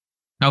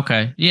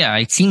 Okay. Yeah,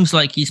 it seems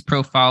like he's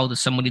profiled as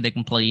somebody that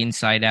can play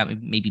inside out,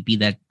 maybe be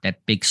that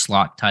big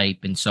slot type.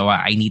 And so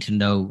I need to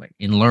know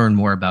and learn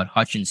more about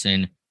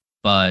Hutchinson.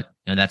 But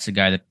that's a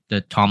guy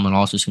that Tomlin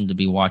also seemed to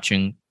be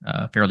watching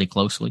fairly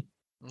closely.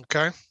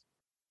 Okay.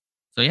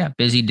 So, yeah,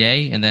 busy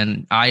day. And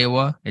then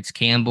Iowa, it's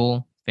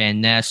Campbell,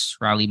 Van Ness,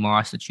 Riley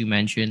Moss that you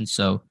mentioned.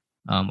 So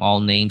all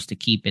names to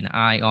keep an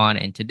eye on.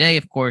 And today,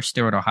 of course,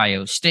 they're at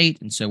Ohio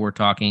State. And so we're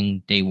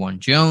talking Dawan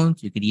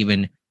Jones. You could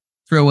even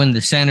throw in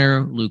the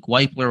center, Luke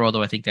Weipler,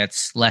 although I think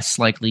that's less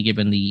likely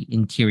given the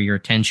interior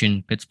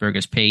attention Pittsburgh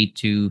has paid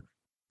to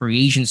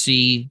free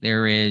agency.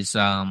 There is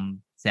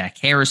Zach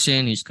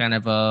Harrison, who's kind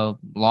of a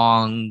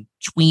long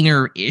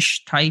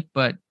tweener-ish type,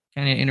 but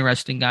kind of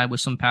interesting guy with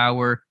some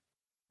power.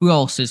 Who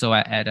else is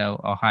at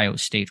Ohio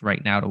State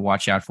right now to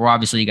watch out for?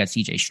 Obviously, you got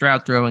C.J.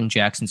 Stroud throwing,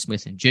 Jackson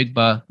Smith and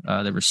Jigba,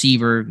 the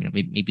receiver,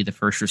 maybe the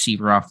first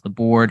receiver off the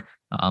board.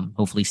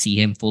 Hopefully see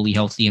him fully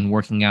healthy and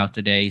working out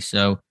today.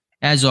 So,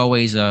 as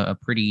always, a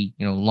pretty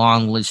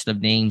long list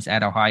of names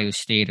at Ohio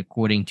State,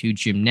 according to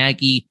Jim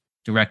Nagy,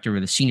 director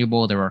of the Senior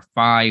Bowl. There are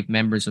 5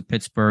 members of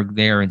Pittsburgh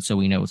there, and so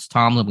we know it's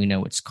Tomlin, we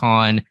know it's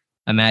Khan.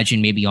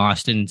 Imagine maybe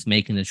Austin's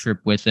making the trip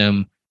with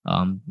him.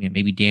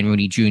 Maybe Dan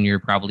Rooney Jr.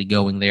 probably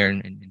going there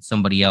and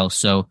somebody else.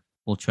 So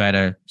we'll try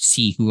to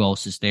see who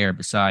else is there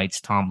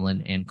besides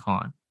Tomlin and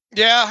Khan.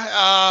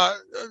 Yeah,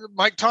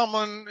 Mike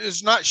Tomlin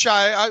is not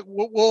shy.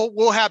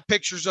 We'll have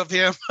pictures of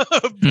him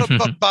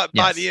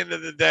by the end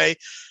of the day,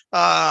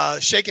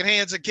 shaking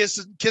hands and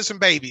kissing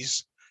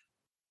babies.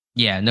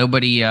 Yeah,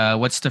 nobody.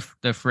 What's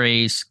the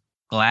phrase?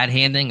 Glad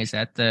handing, is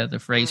that the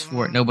phrase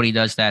for it? Nobody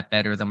does that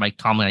better than Mike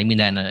Tomlin. I mean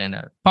that in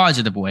a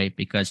positive way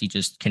because he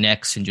just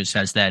connects and just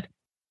has that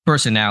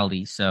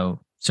personality. So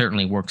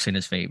certainly works in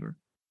his favor.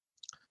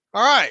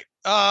 All right.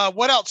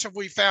 What else have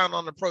we found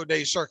on the pro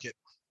day circuit?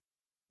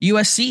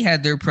 USC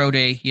had their pro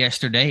day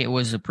yesterday. It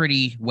was a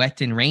pretty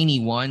wet and rainy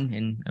one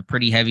and a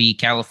pretty heavy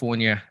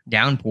California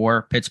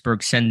downpour.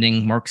 Pittsburgh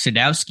sending Mark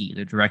Sadowski,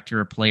 the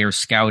director of player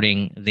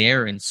scouting,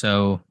 there. And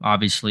so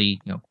obviously,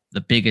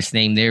 the biggest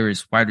name there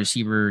is wide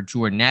receiver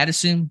Jordan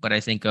Addison. But I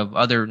think of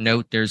other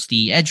note, there's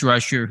the edge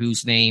rusher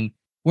whose name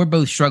we're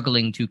both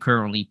struggling to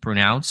currently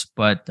pronounce.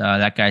 But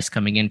that guy's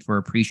coming in for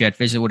a pre-chat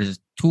visit. What is it?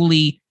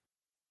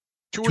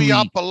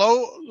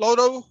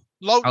 Tuiapoloto?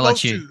 I'll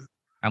let you.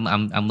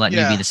 I'm letting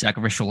you be the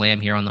sacrificial lamb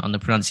here on the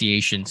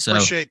pronunciation. So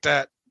appreciate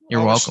that.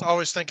 You're welcome.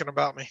 Always thinking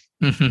about me.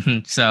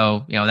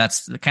 So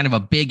that's kind of a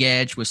big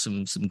edge with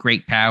some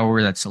great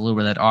power. That's a little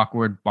bit of that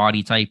awkward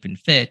body type and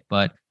fit,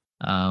 but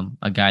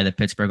a guy that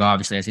Pittsburgh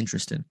obviously has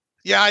interest in.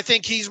 Yeah, I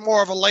think he's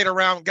more of a later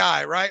round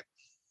guy, right?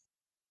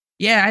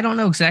 Yeah, I don't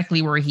know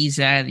exactly where he's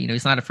at.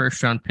 He's not a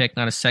first round pick,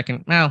 not a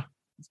second. Well,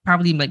 it's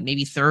probably like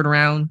maybe third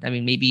round. I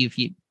mean, maybe if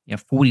you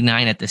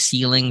 49 at the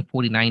ceiling,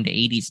 49 to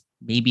 80s.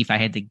 Maybe if I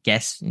had to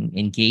guess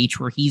and gauge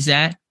where he's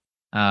at,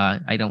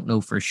 I don't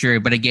know for sure.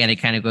 But again, it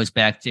kind of goes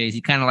back to, is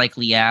he kind of like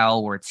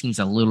Leal, where it seems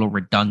a little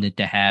redundant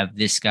to have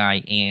this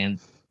guy and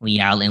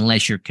Leal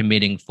unless you're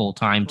committing full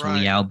time to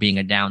Leal being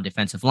a down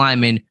defensive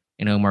lineman.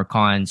 And Omar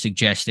Khan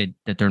suggested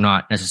that they're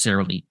not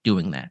necessarily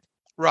doing that.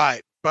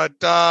 Right. But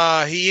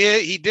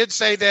he did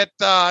say that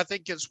I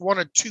think it's one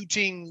of 2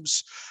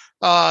 teams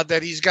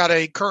that he's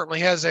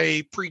currently has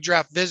a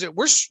pre-draft visit.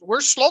 We're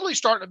slowly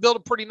starting to build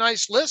a pretty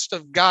nice list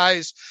of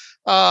guys,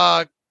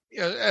 at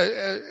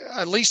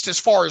least as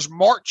far as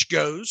March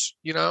goes,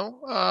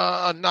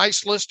 a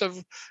nice list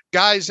of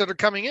guys that are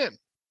coming in.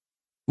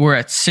 We're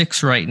at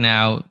 6 right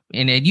now,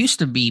 and it used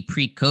to be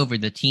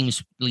pre-COVID, the teams,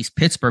 at least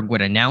Pittsburgh,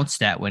 would announce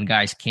that when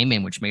guys came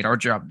in, which made our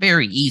job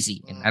very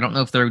easy. And I don't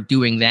know if they're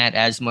doing that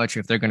as much, or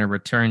if they're going to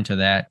return to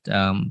that,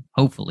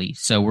 hopefully.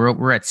 So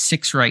we're at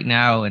 6 right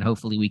now, and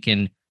hopefully we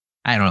can,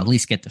 at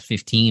least get to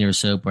 15 or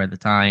so by the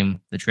time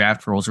the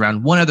draft rolls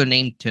around. One other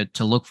name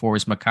to look for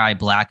is Mekhi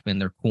Blackman,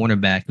 their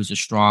cornerback, who's a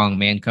strong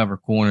man cover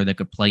corner that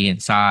could play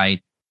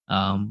inside,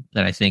 that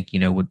I think,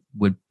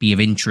 would be of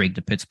intrigue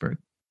to Pittsburgh.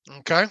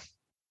 Okay.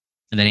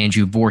 And then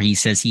Andrew Voorhees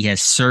says he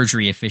has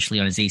surgery officially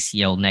on his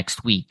ACL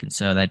next week. And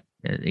so that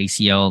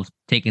ACL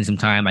taking some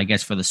time, I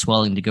guess, for the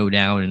swelling to go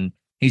down and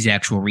his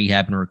actual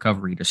rehab and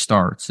recovery to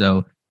start.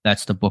 So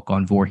that's the book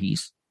on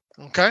Voorhees.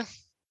 Okay.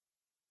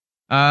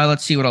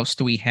 Let's see, what else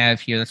do we have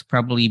here? That's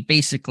probably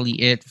basically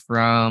it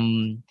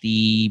from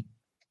the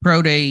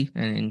pro day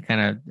and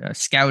kind of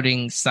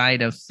scouting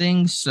side of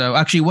things. So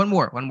actually one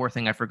more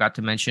thing I forgot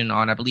to mention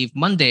on, I believe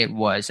Monday it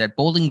was, at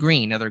Bowling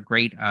Green, another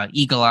great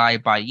Eagle Eye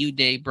by you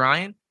day,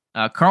 Brian.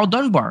 Carl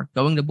Dunbar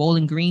going to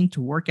Bowling Green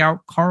to work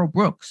out Carl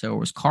Brooks. So it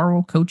was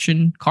Carl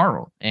coaching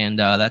Carl, and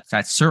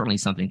that's certainly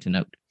something to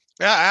note.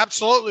 Yeah,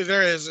 absolutely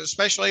there is,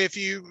 especially if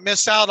you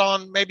miss out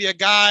on maybe a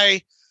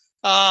guy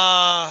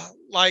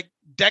like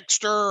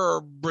Dexter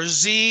or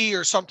Brazee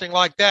or something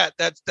like that.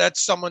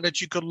 That's someone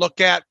that you could look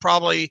at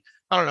probably,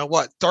 I don't know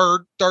what,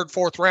 third,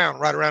 fourth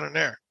round, right around in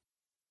there.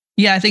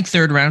 Yeah, I think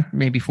third round,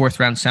 maybe fourth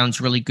round sounds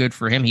really good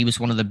for him. He was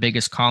one of the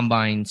biggest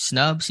combine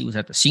snubs. He was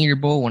at the Senior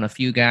Bowl, one of a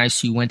few guys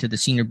who went to the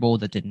Senior Bowl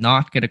that did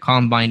not get a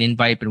combine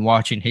invite. Been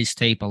watching his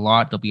tape a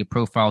lot. There'll be a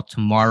profile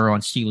tomorrow on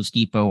Steelers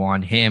Depot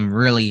on him.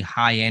 Really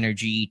high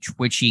energy,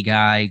 twitchy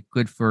guy,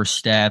 good first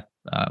step,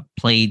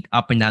 played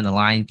up and down the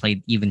line,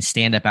 played even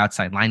stand up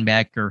outside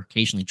linebacker,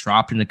 occasionally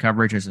dropped into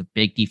coverage as a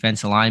big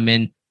defensive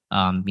lineman.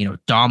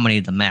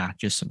 Dominated the MAC,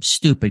 just some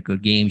stupid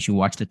good games. You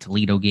watch the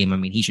Toledo game. I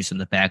mean, he's just in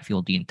the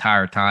backfield the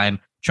entire time.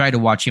 Try to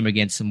watch him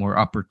against some more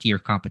upper tier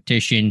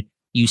competition.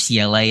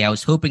 UCLA, I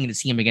was hoping to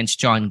see him against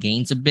John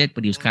Gaines a bit,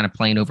 but he was kind of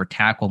playing over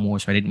tackle more,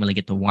 so I didn't really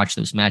get to watch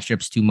those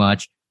matchups too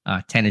much.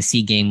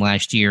 Tennessee game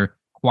last year,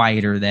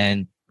 quieter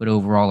then, but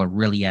overall a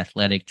really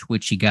athletic,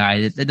 twitchy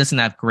guy that doesn't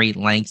have great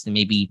length and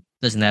maybe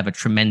doesn't have a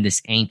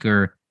tremendous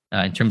anchor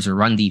in terms of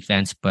run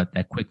defense, but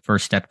that quick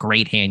first step,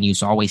 great hand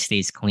use, always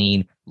stays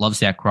clean, loves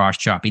that cross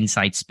chop,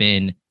 inside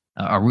spin,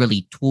 a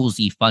really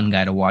toolsy, fun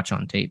guy to watch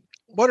on tape.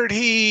 What did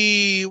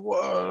he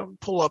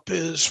pull up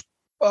his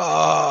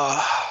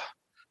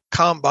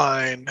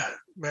combine?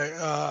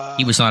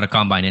 He was not a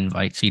combine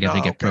invite, so he'd have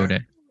to get pro day.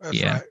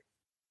 Yeah.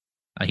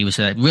 Right. He was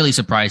a really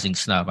surprising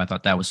snub. I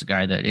thought that was the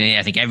guy that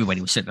I think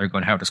everybody was sitting there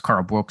going, how does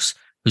Carl Brooks,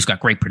 who's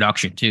got great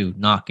production too,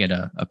 not get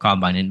a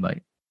combine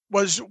invite?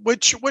 Was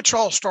which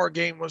All-Star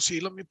game was he?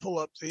 Let me pull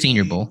up the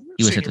Senior Bowl.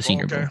 He was at the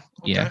Senior Bowl. Okay.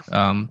 Yeah.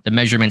 The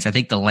measurements, I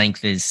think the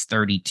length is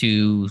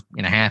 32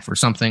 and a half or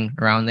something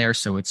around there.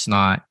 So it's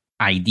not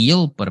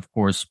ideal, but of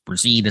course,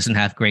 Brazee doesn't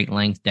have great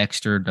length.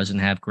 Dexter doesn't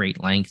have great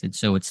length. And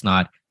so it's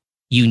not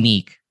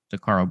unique to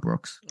Carl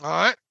Brooks. All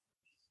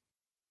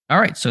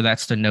right. So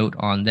that's the note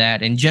on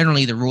that. And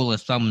generally the rule of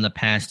thumb in the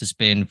past has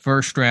been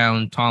first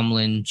round,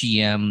 Tomlin,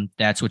 GM.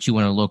 That's what you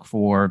want to look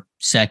for.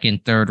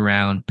 Second, third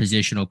round,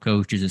 positional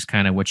coaches is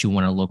kind of what you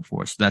want to look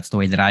for. So that's the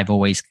way that I've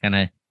always kind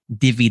of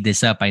divvied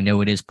this up. I know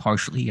it is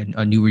partially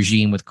a new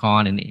regime with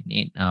Khan and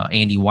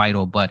Andy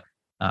Weidel, but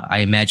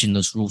I imagine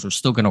those rules are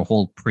still going to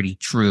hold pretty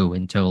true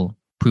until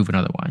proven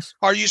otherwise.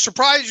 Are you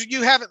surprised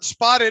you haven't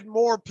spotted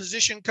more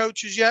position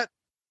coaches yet?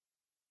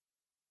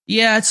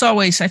 Yeah, it's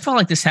always, I felt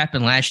like this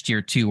happened last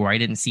year too, where I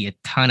didn't see a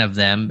ton of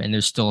them, and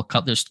there's still a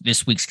couple,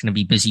 this week's going to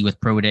be busy with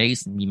pro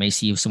days, and you may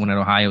see someone at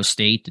Ohio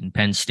State and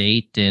Penn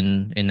State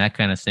and that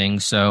kind of thing.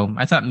 So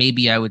I thought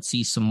maybe I would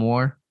see some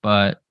more,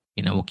 but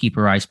we'll keep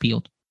our eyes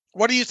peeled.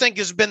 What do you think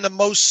has been the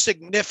most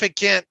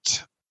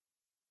significant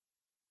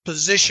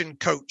position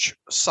coach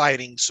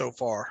sighting so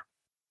far?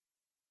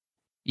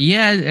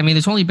 Yeah, I mean,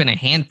 there's only been a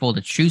handful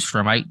to choose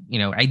from. I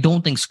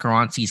don't think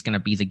Skoronski is going to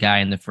be the guy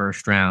in the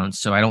first round,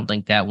 so I don't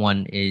think that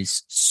one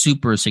is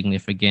super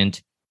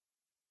significant.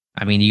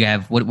 I mean, you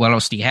have what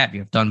else do you have? You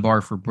have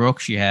Dunbar for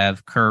Brooks. You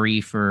have Curry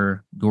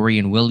for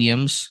Dorian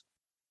Williams.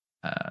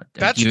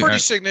 That's pretty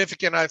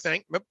significant, I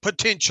think,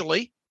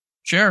 potentially.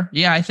 Sure.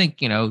 Yeah, I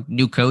think,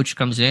 new coach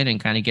comes in and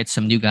kind of gets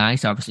some new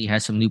guys. Obviously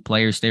has some new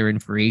players there in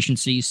free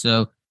agency.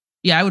 So,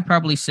 yeah, I would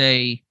probably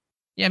say,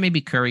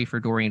 maybe Curry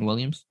for Dorian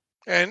Williams.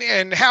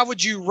 And how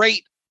would you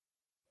rate,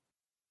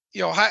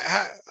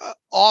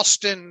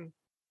 Austin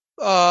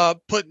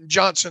putting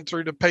Johnson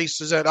through the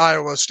paces at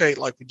Iowa State,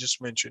 like we just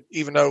mentioned,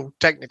 even though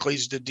technically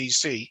he's the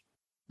DC?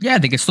 Yeah, I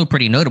think it's still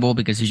pretty notable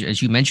because,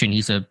 as you mentioned,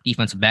 he's a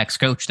defensive backs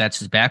coach. That's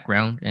his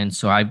background. And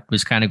so I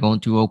was kind of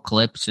going through old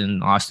clips,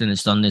 and Austin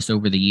has done this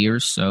over the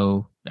years.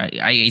 So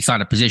it's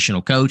not a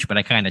positional coach, but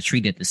I kind of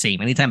treat it the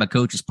same. Anytime a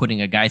coach is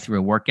putting a guy through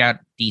a workout,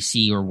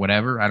 DC or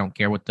whatever, I don't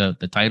care what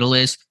the title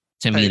is.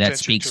 To me, that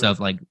speaks of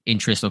like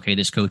interest. Okay,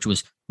 this coach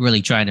was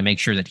really trying to make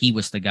sure that he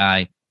was the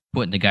guy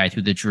putting the guy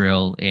through the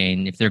drill.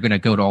 And if they're going to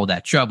go to all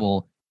that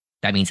trouble,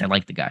 that means I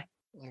like the guy.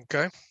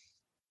 Okay.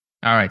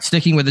 All right,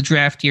 sticking with the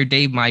draft here,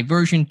 Dave, my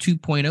version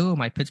 2.0,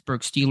 my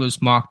Pittsburgh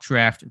Steelers mock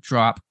draft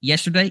dropped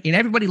yesterday, and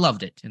everybody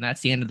loved it. And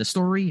that's the end of the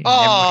story. And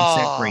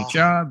everybody said, great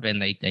job.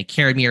 And they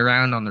carried me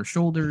around on their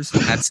shoulders.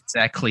 And that's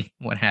exactly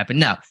what happened.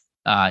 No,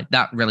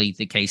 not really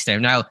the case there.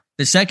 Now,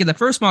 the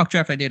first mock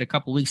draft I did a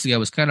couple weeks ago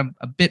was kind of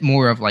a bit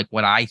more of like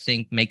what I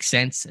think makes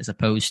sense as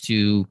opposed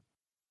to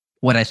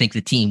what I think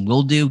the team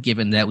will do,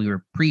 given that we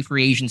were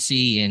pre-free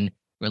agency and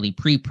really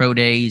pre-pro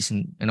days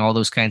and all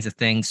those kinds of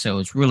things. So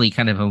it's really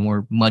kind of a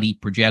more muddy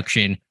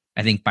projection.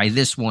 I think by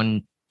this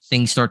one,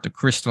 things start to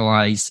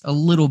crystallize a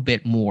little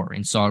bit more.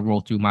 And so I'll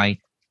roll through my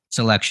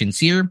selections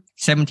here.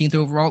 17th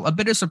overall, a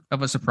bit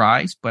of a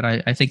surprise, but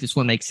I think this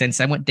one makes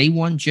sense. I went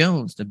Dawan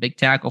Jones, the big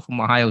tackle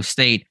from Ohio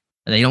State.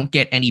 They don't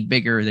get any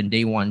bigger than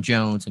Dawan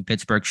Jones and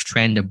Pittsburgh's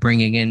trend of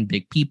bringing in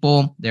big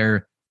people.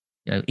 Their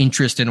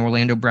interest in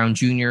Orlando Brown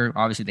Jr.,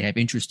 obviously they have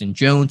interest in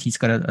Jones. He's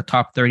got a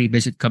top 30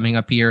 visit coming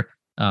up here.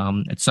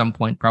 At some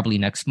point, probably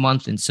next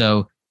month. And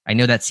so I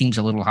know that seems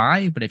a little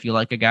high, but if you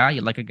like a guy,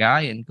 you like a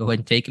guy, and go ahead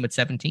and take him at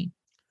 17.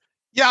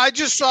 Yeah, I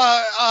just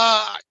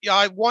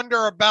I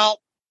wonder about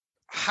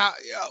how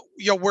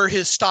where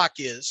his stock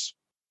is.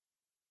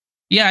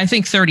 Yeah, I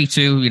think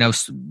 32,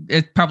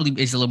 it probably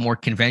is a little more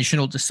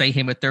conventional to say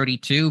him at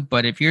 32,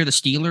 but if you're the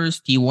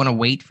Steelers, do you want to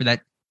wait for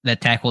that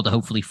tackle to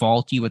hopefully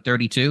fall to you at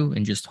 32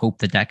 and just hope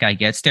that guy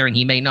gets there? And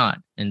he may not.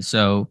 And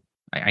so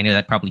I know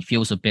that probably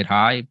feels a bit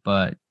high,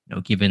 but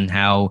given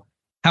how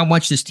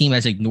much this team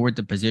has ignored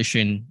the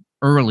position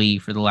early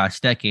for the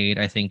last decade,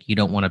 I think you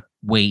don't want to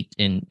wait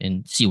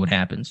and see what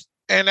happens.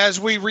 And as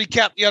we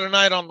recapped the other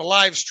night on the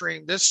live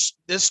stream, this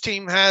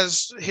team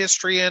has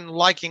history in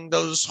liking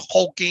those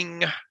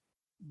hulking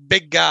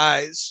big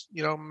guys.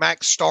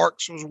 Max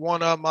Starks was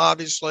one of them,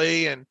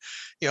 obviously, and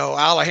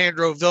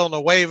Alejandro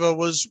Villanueva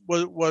was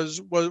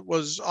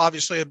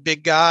obviously a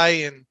big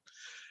guy, and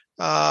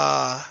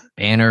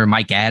Banner,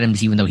 Mike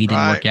Adams, even though he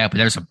didn't work out, but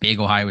there's a big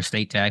Ohio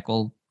State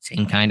tackle,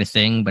 same kind of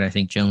thing. But I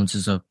think Jones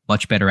is a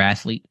much better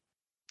athlete.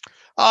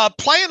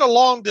 Playing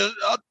along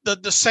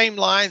the same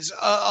lines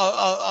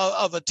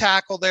of a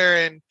tackle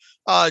there, and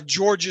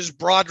Georgia's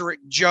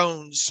Broderick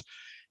Jones.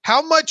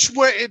 How much?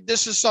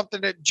 This is something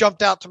that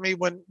jumped out to me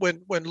when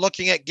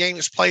looking at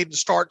games played and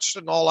starts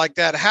and all like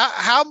that.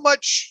 How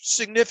much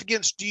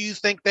significance do you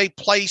think they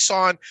place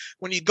on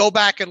when you go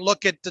back and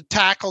look at the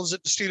tackles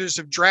that the Steelers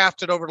have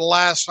drafted over the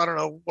last,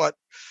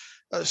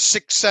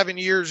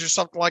 6-7 years or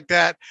something like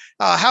that?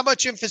 How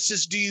much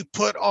emphasis do you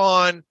put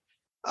on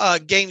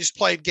games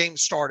played,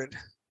 games started?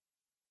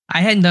 I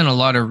hadn't done a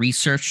lot of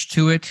research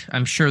to it.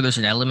 I'm sure there's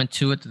an element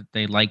to it that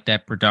they like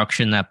that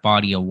production, that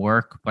body of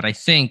work. But I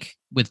think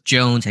with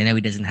Jones, I know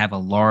he doesn't have a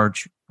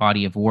large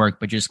body of work,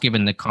 but just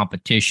given the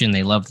competition,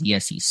 they love the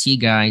SEC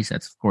guys.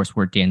 That's, of course,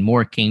 where Dan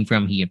Moore came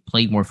from. He had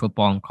played more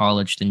football in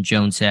college than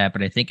Jones had.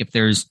 But I think if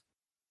you're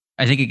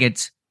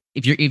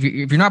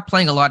not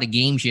playing a lot of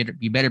games,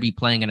 you better be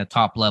playing in a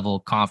top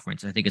level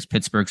conference. I think it's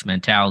Pittsburgh's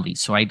mentality.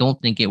 So I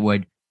don't think it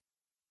would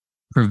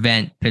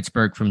prevent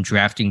Pittsburgh from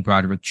drafting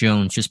Broderick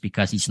Jones just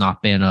because he's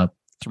not been a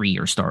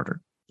 3-year starter.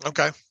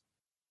 Okay.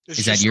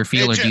 Is that your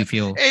feel, or do you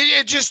feel?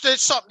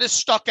 It's something that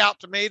stuck out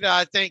to me that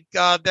I think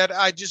that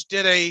I just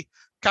did a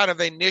kind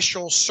of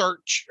initial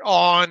search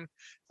on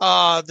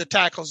the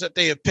tackles that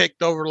they have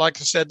picked over, like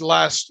I said, the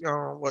last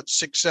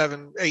 6,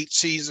 7, 8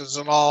 seasons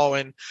and all,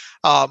 and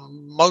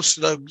most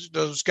of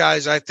those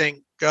guys I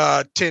think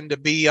tend to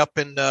be up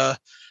in the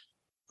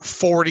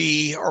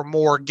 40 or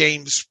more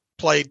games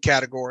played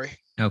category.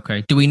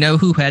 Okay. Do we know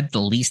who had the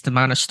least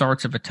amount of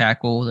starts of a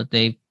tackle that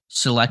they've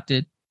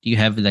selected? Do you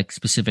have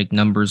specific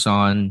numbers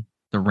on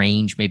the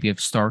range, maybe, of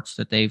starts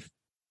that of guys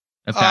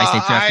they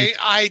drafted?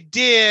 I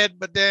did,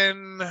 but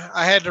then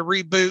I had to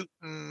reboot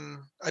and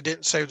I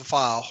didn't save the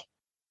file.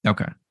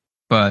 Okay.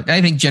 But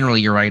I think generally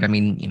you're right. I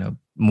mean,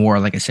 Moore,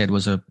 like I said,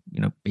 was a,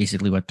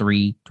 basically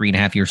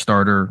 3.5 year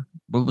starter.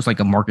 What was like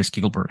a Marcus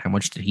Gilbert? How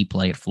much did he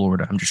play at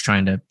Florida? I'm just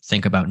trying to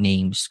think about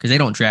names because they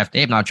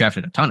have not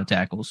drafted a ton of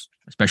tackles,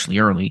 especially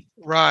early.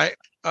 Right.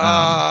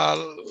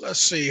 Let's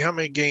see. How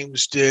many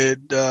games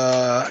did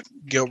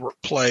Gilbert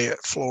play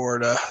at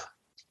Florida?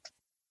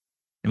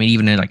 I mean,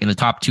 even in the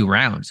top 2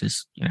 rounds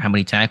is, how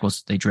many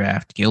tackles did they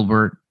draft?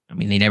 Gilbert. I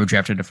mean, they never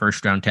drafted a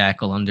first round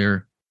tackle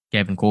under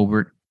Kevin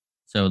Colbert.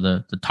 So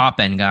the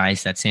top end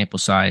guys, that sample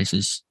size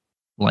is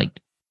light.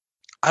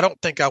 I don't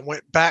think I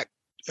went back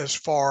as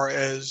far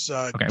as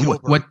okay.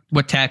 Gilbert.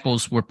 What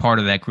tackles were part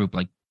of that group?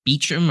 Like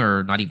Beecham,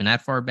 or not even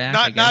that far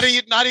back? Not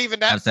even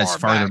that that's far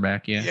farther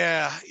back.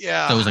 Yeah.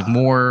 Yeah. So it was like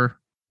Moore,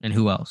 and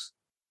who else?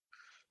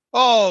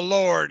 Oh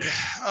Lord.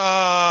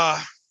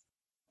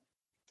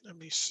 Let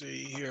me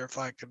see here if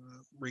I can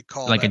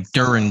recall. Like a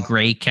Duran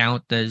Gray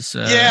count as.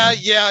 Yeah.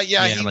 He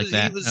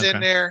that. was okay. in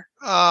there.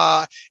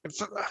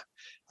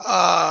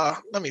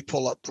 Let me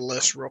pull up the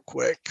list real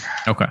quick.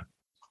 Okay.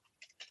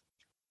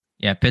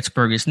 Yeah,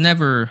 Pittsburgh is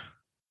never,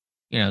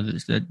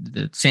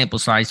 the sample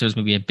size was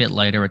maybe a bit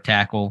lighter a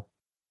tackle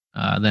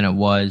than it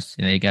was.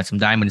 They got some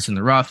diamonds in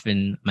the rough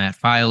in Matt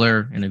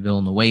Filer and a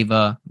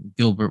Villanueva.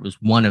 Gilbert was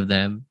one of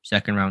them,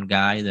 2nd round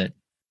guy that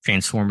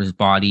transformed his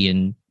body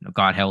and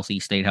got healthy,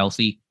 stayed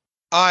healthy.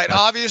 All right.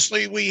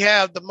 Obviously, we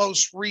have the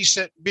most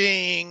recent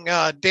being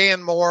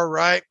Dan Moore,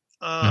 right?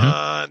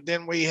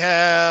 Then you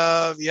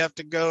have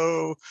to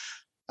go.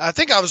 I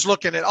think I was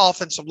looking at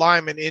offensive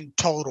linemen in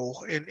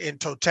total, in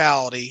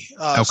totality.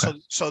 Okay.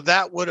 So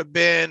that would have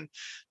been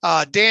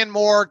Dan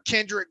Moore,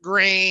 Kendrick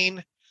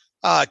Green,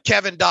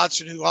 Kevin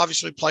Dotson, who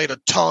obviously played a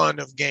ton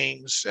of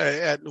games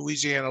at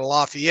Louisiana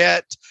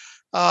Lafayette.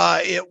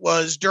 It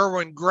was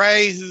Derwin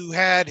Gray, who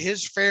had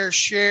his fair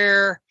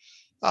share.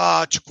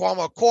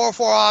 Chikwama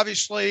Okorafor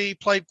obviously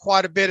played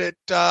quite a bit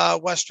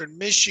at Western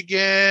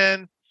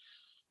Michigan.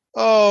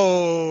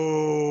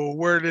 Oh,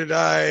 where did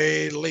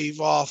I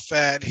leave off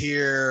at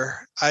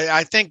here?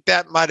 I think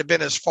that might have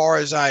been as far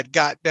as I'd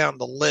got down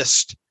the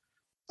list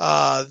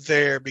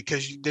there,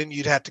 because then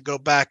you'd have to go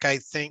back, I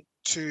think,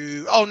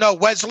 to,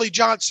 Wesley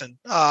Johnson.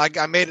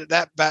 I made it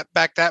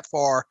back that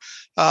far.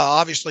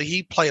 Obviously,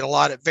 he played a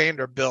lot at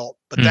Vanderbilt,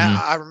 but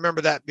that I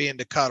remember that being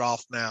the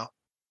cutoff now.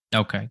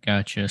 Okay,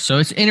 gotcha. So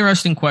it's an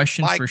interesting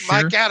question for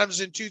sure. Mike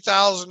Adams in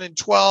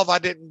 2012, I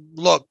didn't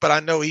look, but I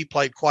know he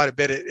played quite a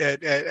bit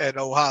at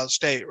Ohio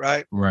State,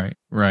 right?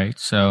 Right.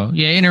 So,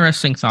 yeah,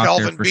 interesting thought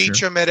Kelvin there for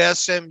Beachum sure. at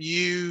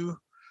SMU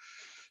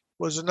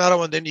was another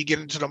one. Then you get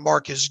into the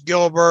Marcus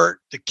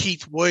Gilbert, the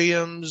Keith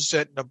Williams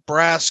at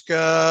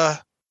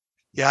Nebraska.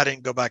 Yeah, I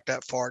didn't go back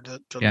that far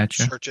to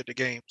search at the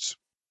games.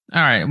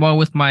 All right. Well,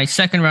 with my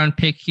second round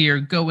pick here,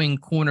 going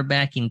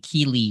cornerback in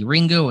Keely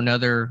Ringo,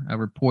 another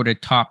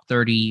reported top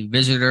 30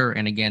 visitor.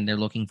 And again, they're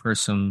looking for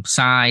some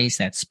size,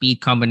 that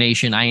speed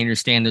combination. I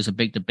understand there's a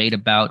big debate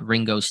about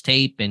Ringo's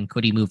tape and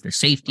could he move to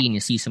safety? And you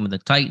see some of the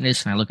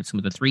tightness. And I look at some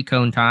of the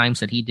 3-cone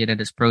times that he did at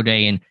his pro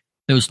day, and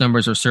those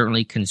numbers are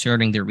certainly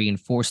concerning. They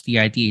reinforce the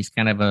idea he's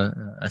kind of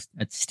a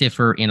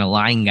stiffer in a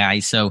line guy.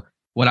 So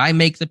would I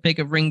make the pick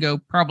of Ringo?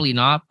 Probably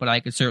not, but I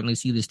could certainly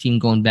see this team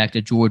going back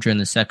to Georgia in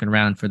the second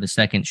round for the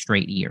second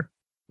straight year.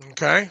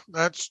 Okay,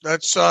 that's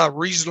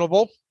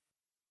reasonable.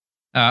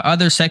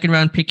 Other second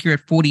round pick here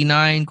at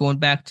 49, going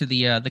back to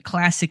the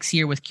classics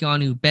here with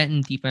Keanu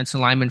Benton, defensive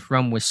lineman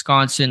from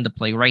Wisconsin, to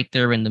play right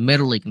there in the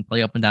middle. He can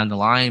play up and down the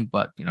line,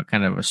 but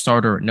kind of a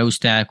starter at nose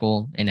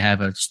tackle, and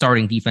have a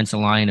starting defensive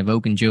line of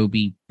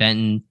Ogunjobi,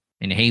 Benton,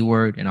 and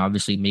Hayward, and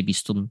obviously maybe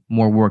still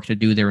more work to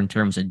do there in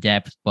terms of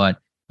depth, but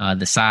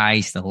the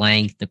size, the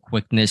length, the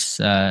quickness,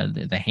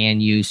 the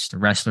hand use, the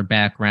wrestler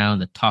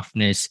background, the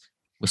toughness,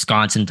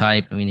 Wisconsin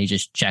type. I mean, he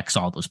just checks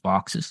all those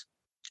boxes.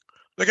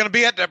 They're going to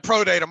be at that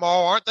pro day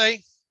tomorrow, aren't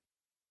they?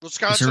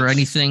 Wisconsin. Is there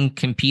anything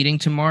competing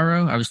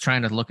tomorrow? I was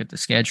trying to look at the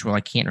schedule. I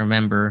can't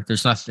remember.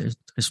 There's nothing.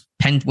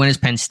 When is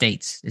Penn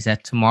State's? Is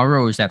that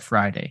tomorrow or is that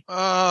Friday?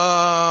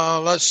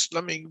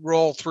 Let me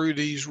roll through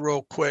these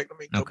real quick. Let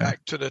me go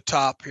back to the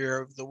top here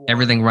of the ones.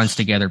 Everything runs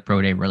together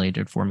pro day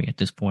related for me at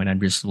this point. I'm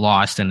just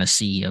lost in a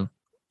sea of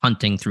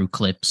hunting through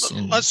clips.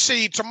 Let's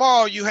see.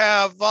 Tomorrow you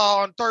have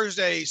on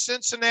Thursday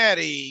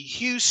Cincinnati,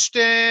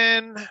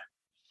 Houston,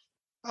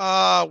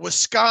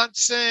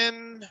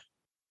 Wisconsin,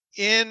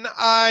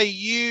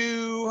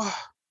 NIU,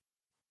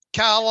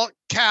 Cal,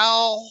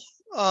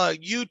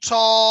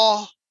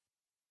 Utah,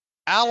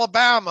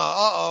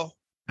 Alabama.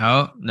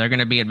 Oh, they're going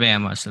to be at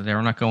Bama, so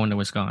they're not going to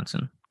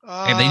Wisconsin.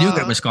 If they do go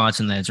to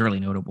Wisconsin, then it's really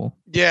notable.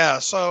 Yeah.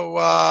 So,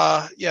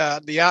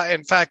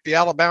 in fact, the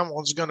Alabama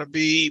one's going to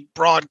be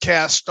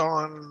broadcast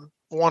on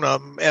one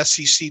of them,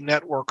 SEC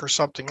Network or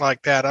something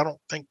like that. I don't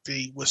think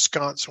the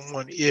Wisconsin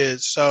one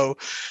is. So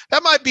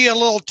that might be a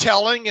little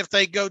telling if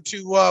they go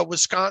to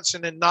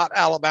Wisconsin and not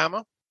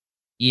Alabama.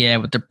 Yeah,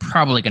 but they're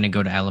probably going to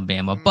go to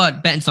Alabama.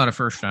 But Benton's not a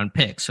first-round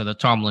pick, so the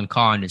Tomlin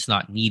Khan is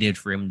not needed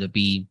for him to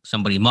be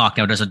somebody mocked.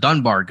 Now, does a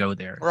Dunbar go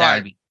there? Right. That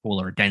would be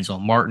cool, or Denzel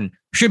Martin.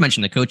 I should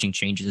mention the coaching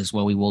changes as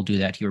well. We will do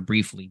that here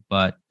briefly.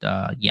 But,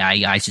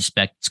 I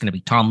suspect it's going to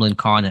be Tomlin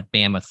Khan at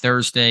Bama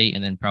Thursday,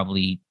 and then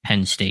probably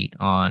Penn State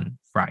on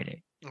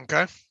Friday.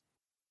 Okay.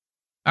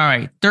 All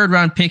right,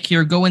 third-round pick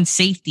here, going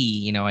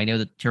safety. I know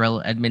that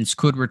Terrell Edmonds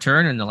could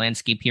return, and the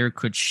landscape here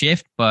could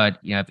shift. But,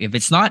 if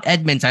it's not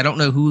Edmonds, I don't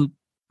know who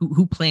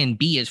plan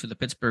B is for the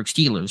Pittsburgh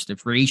Steelers. The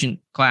free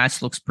agent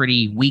class looks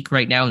pretty weak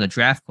right now, and the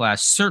draft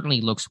class certainly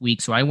looks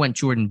weak. So I went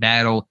Jordan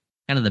Battle,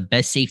 kind of the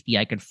best safety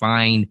I could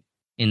find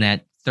in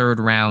that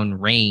third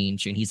round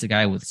range. And he's the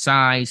guy with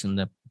size and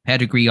the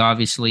pedigree,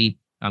 obviously.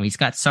 He's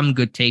got some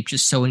good tape,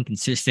 just so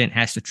inconsistent,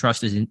 has to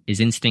trust his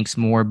instincts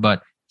more,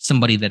 but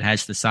somebody that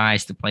has the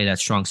size to play that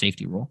strong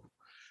safety role.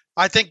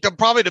 I think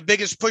probably the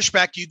biggest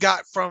pushback you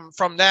got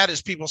from that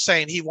is people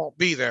saying he won't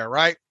be there,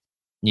 right?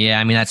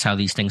 Yeah, I mean, that's how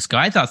these things go.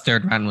 I thought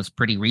third round was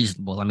pretty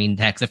reasonable. I mean,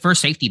 heck, the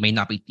first safety may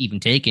not be even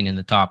taken in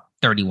the top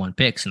 31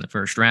 picks in the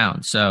first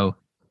round. So,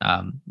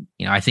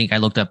 I think I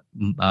looked up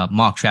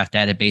mock draft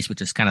database,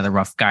 which is kind of the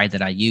rough guide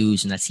that I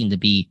use, and that seemed to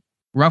be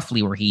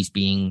roughly where he's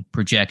being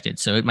projected.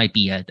 So it might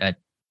be a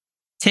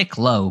tick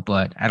low,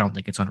 but I don't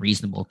think it's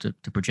unreasonable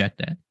to project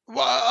that.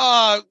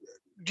 Well,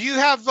 do you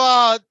have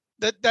that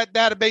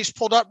database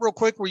pulled up real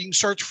quick where you can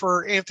search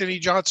for Anthony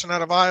Johnson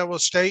out of Iowa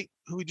State?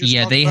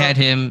 They had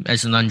him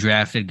as an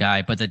undrafted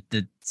guy, but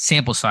the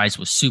sample size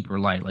was super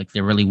light. Like,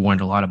 there really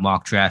weren't a lot of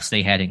mock drafts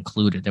they had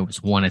included. There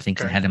was one, I think,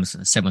 that had him as a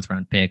 7th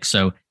round pick.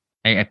 So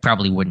I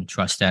probably wouldn't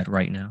trust that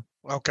right now.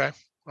 Okay.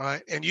 All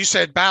right. And you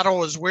said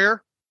Battle is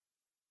where?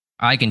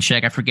 I can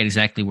check. I forget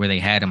exactly where they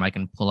had him. I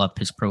can pull up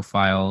his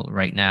profile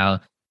right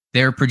now.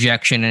 Their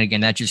projection, and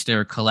again, that's just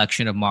their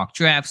collection of mock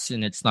drafts,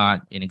 and it's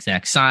not an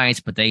exact science,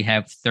 but they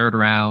have third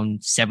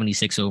round,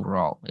 76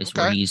 overall.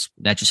 Where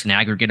that's just an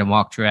aggregate of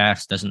mock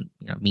drafts. Doesn't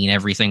mean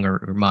everything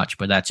or much,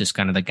 but that's just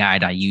kind of the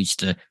guide I use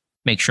to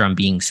make sure I'm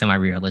being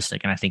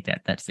semi-realistic, and I think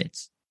that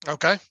fits.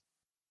 Okay.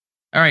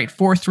 All right,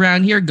 4th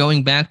round here,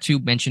 going back to,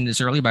 mentioned this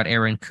earlier about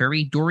Aaron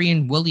Curry,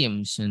 Dorian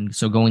Williams, and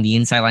so going the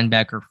inside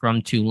linebacker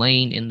from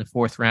Tulane in the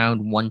 4th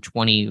round,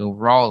 120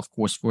 overall, of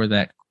course, for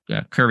that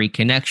Curry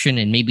connection.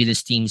 And maybe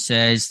this team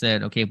says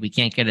that, okay, if we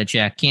can't get a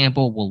Jack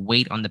Campbell, we'll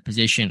wait on the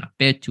position a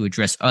bit to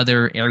address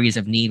other areas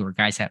of need where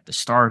guys have to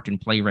start and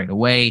play right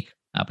away,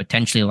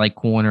 potentially like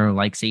corner,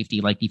 like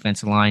safety, like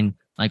defensive line,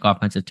 like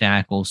offensive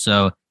tackle.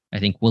 So I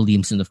think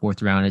Williams in the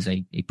 4th round is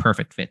a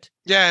perfect fit.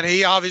 Yeah, and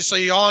he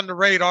obviously on the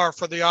radar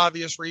for the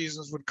obvious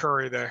reasons with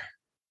Curry there.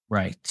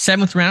 Right.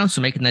 7th round,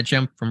 so making that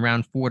jump from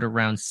round 4 to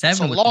round 7.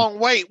 It's a long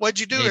wait. What'd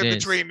you do in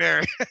between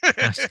there?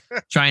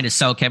 Trying to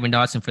sell Kevin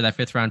Dotson for that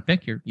 5th round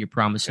pick. You're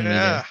promising me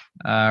there.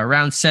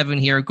 Round 7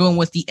 here, going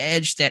with the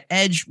edge, that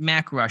edge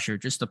Mac rusher,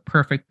 just a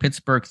perfect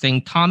Pittsburgh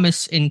thing.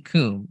 Thomas and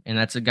Coombe, and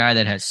that's a guy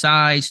that has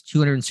size,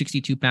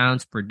 262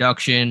 pounds,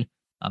 production,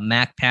 a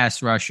Mac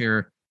pass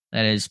rusher.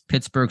 That is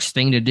Pittsburgh's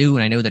thing to do,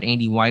 and I know that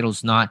Andy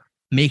Weidl's not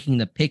making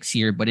the picks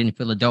here, but in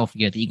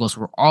Philadelphia, the Eagles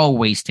were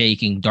always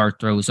taking dart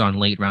throws on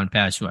late round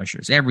pass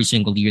rushers. Every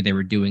single year they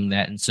were doing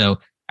that. And so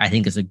I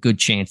think there's a good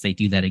chance they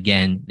do that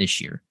again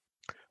this year.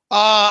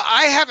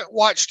 I haven't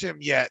watched him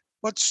yet.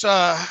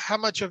 How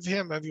much of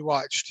him have you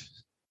watched?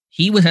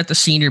 He was at the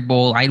Senior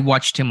Bowl. I'd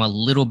watched him a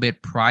little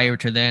bit prior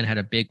to then, had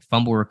a big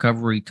fumble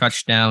recovery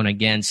touchdown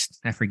against,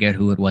 I forget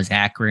who it was,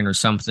 Akron or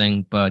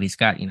something, but he's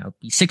got,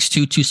 he's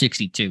 6'2",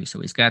 262. So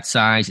he's got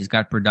size. He's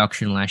got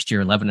production last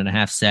year, 11 and a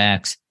half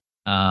sacks.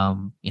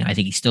 I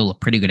think he's still a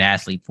pretty good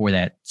athlete for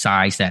that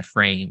size, that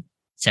frame.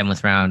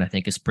 7th round, I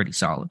think, is pretty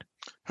solid.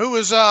 Who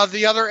was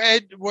the other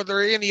edge? Were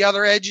there any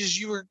other edges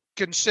you were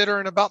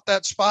considering about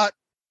that spot?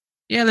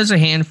 Yeah, there's a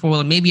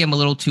handful. Maybe I'm a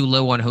little too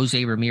low on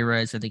Jose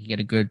Ramirez. I think he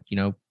had a good,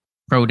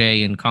 pro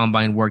day and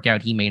combine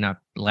workout. He may not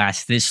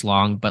last this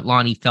long, but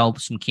Lonnie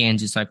Phelps from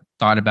Kansas, I've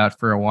thought about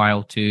for a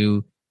while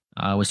too.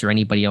 Was there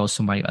anybody else,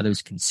 somebody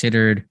others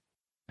considered?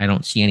 I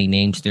don't see any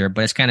names there,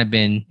 but it's kind of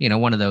been,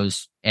 one of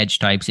those edge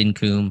types,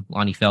 Incoom,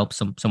 Lonnie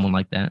Phelps, someone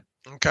like that.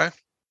 Okay.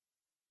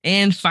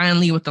 And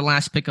finally, with the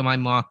last pick of my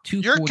mock,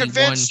 241.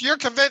 You're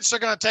convinced they're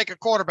going to take a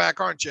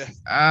quarterback, aren't you?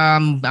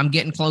 I'm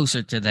getting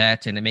closer to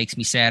that, and it makes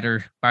me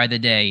sadder by the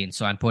day. And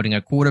so I'm putting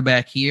a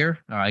quarterback here.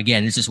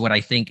 Again, this is what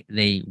I think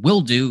they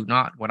will do,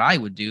 not what I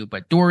would do.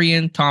 But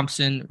Dorian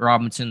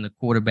Thompson-Robinson, the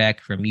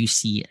quarterback from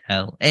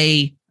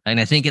UCLA. And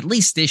I think at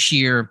least this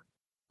year,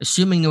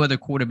 assuming no other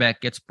quarterback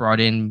gets brought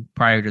in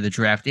prior to the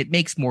draft, it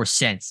makes more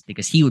sense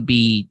because he would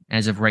be,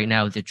 as of right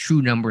now, the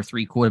true number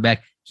 3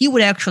 quarterback. He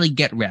would actually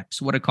get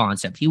reps. What a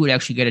concept. He would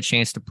actually get a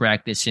chance to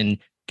practice and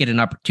get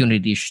an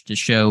opportunity to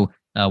show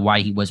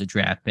why he was a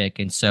draft pick.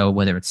 And so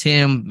whether it's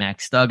him,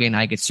 Max Duggan,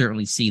 I could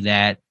certainly see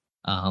that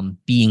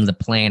being the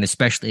plan,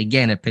 especially,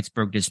 again, if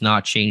Pittsburgh does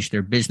not change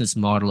their business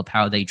model of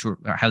how they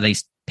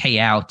pay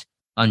out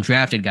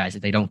undrafted guys,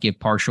 if they don't give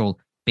partial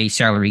base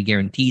salary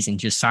guarantees and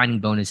just signing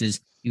bonuses.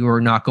 You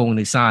are not going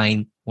to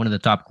sign one of the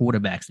top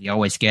quarterbacks. They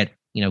always get,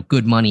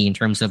 good money in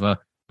terms of a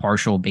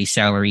partial base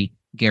salary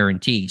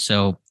guarantee.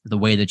 So the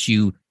way that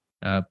you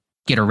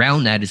get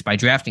around that is by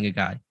drafting a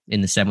guy in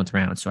the 7th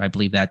round. So I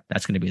believe that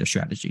that's going to be the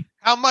strategy.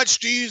 How much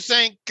do you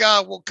think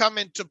will come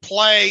into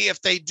play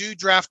if they do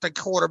draft a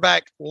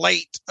quarterback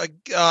late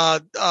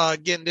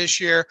again this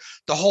year?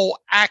 The whole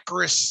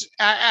accuracy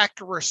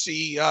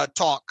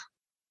talk.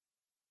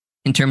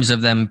 In terms of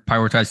them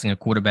prioritizing a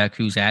quarterback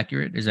who's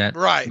accurate, is that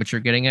right? What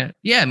you're getting at?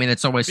 Yeah, I mean,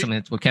 it's always something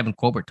that's what Kevin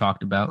Colbert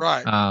talked about.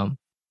 Right.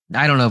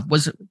 I don't know.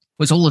 Was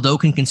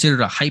Oladokin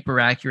considered a hyper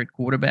accurate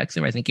quarterback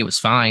there? I think it was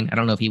fine. I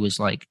don't know if he was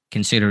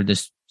considered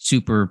this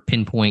super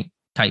pinpoint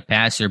type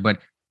passer, but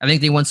I think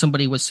they want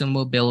somebody with some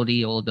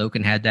mobility.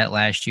 Oladokin had that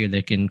last year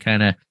that can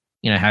kind of,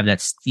 have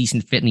that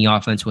decent fit in the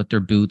offense with their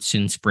boots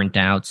and sprint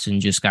outs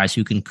and just guys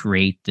who can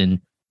create.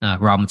 And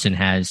Robinson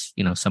has,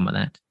 some of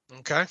that.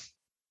 Okay.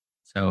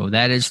 So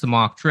that is the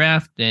mock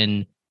draft.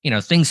 And,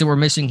 things that we're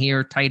missing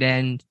here, tight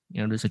end,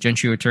 there's a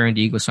Gentry return.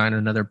 The Eagles signed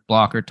another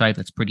blocker type.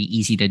 That's pretty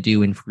easy to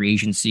do in free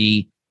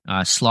agency.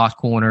 Slot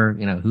corner,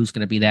 who's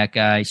going to be that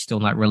guy?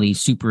 Still not really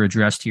super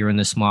addressed here in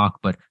this mock,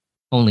 but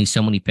only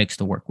so many picks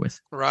to work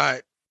with.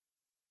 Right.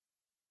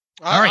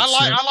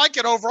 I like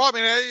it overall. I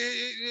mean,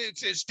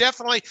 it's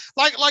definitely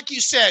like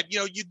you said.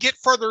 You get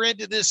further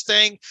into this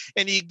thing,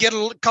 and you get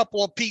a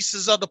couple of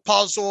pieces of the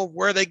puzzle of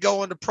where they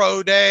go into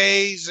pro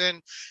days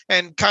and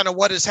kind of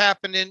what has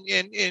happened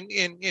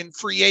in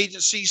free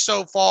agency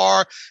so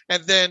far,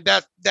 and then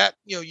that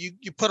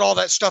you put all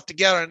that stuff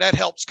together, and that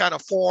helps kind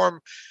of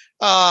form,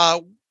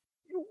 at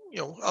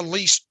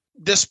least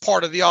this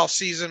part of the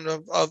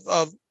offseason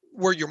of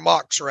where your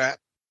mocks are at.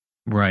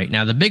 Right.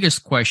 Now, the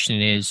biggest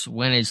question is,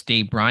 when is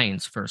Dave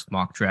Bryant's first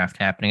mock draft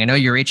happening? I know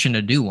you're itching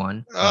to do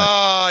one.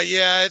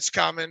 Yeah, it's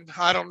coming.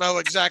 I don't know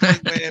exactly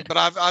when, but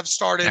I've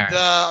started right.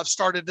 I've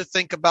started to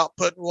think about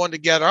putting one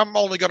together. I'm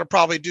only going to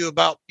probably do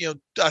about,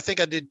 I think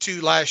I did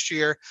 2 last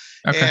year.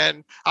 Okay.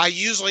 And I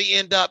usually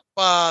end up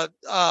my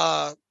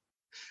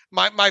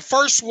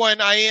first one,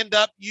 I end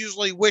up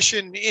usually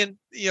wishing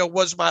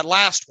was my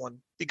last one,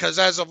 because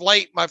as of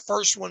late, my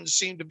first one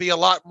seemed to be a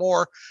lot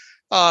more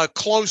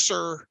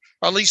closer,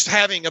 or at least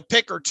having a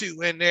pick or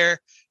 2 in there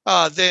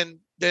than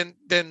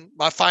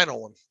my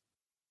final one.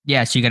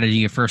 Yeah, so you got to do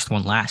your first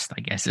one last,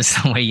 I guess, is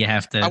the way you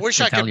have to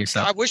tell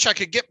yourself. I wish I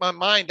could get my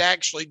mind to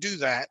actually do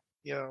that.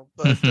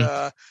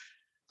 But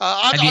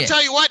I'll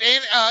tell you what,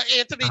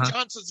 Anthony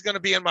Johnson's going to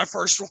be in my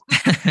first one.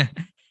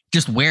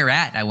 Just where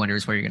at, I wonder,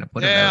 is where you're going to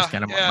put him. That was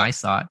kind of my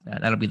thought.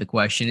 That'll be the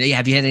question.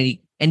 Have you had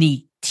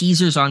any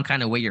teasers on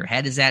kind of where your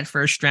head is at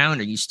first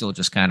round? Or are you still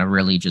just kind of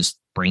really just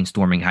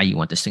brainstorming how you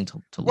want this thing to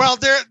look? Well,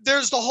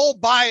 there's the whole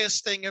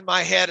bias thing in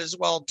my head as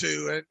well,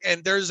 too.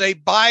 And there's a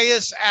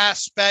bias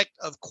aspect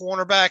of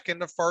cornerback in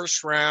the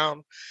first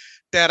round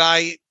that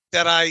I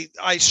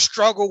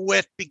struggle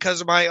with because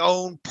of my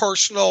own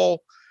personal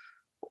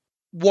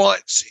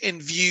wants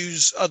and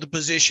views of the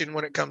position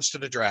when it comes to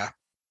the draft.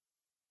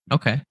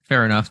 Okay,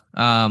 fair enough.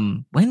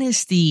 When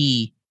is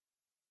the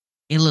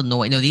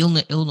Illinois? No, the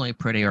Illinois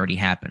Pro Day already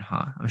happened,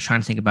 huh? I was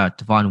trying to think about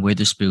Devon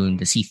Witherspoon.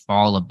 Does he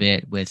fall a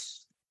bit with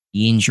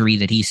the injury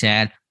that he's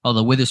had?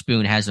 Although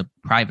Witherspoon has a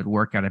private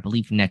workout, I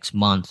believe, next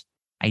month.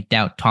 I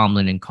doubt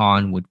Tomlin and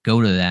Khan would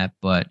go to that,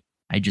 but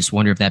I just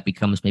wonder if that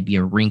becomes maybe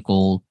a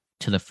wrinkle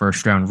to the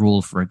first round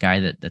rule for a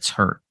guy that's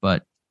hurt,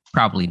 but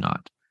probably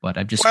not. But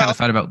I've just kind of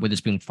thought about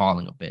Witherspoon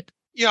falling a bit.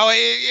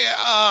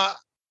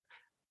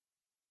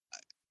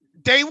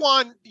 Day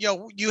one,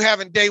 you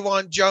having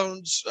Dawan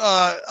Jones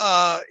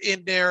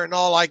in there and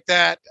all like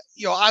that.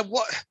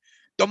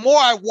 The more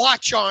I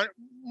watch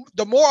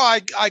the more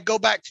I go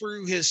back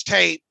through his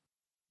tape,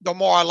 the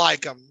more I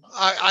like him.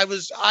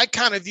 I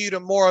kind of viewed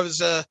him more as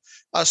a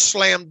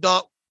slam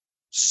dunk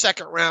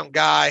second round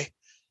guy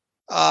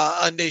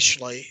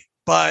initially,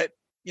 but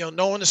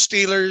knowing the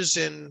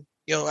Steelers and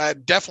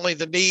definitely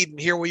the need, and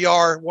here we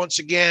are once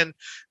again,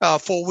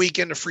 full week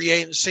into free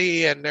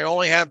agency, and they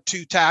only have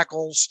 2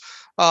 tackles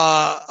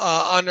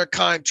under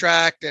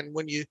contract. And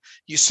when you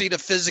see the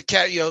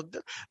physical,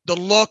 the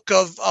look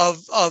of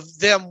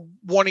them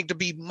wanting to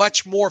be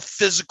much more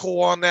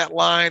physical on that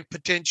line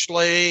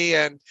potentially.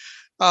 And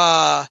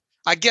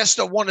I guess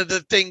one of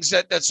the things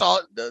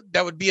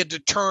that would be a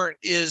deterrent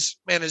is,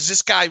 man, is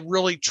this guy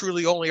really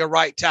truly only a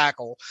right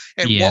tackle?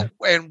 And it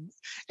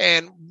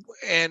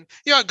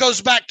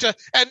goes back to,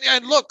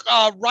 and look,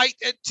 right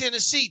at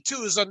Tennessee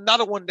too is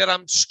another one that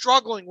I'm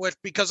struggling with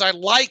because I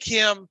like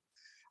him.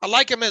 I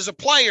like him as a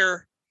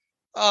player,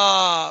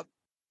 but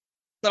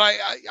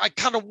I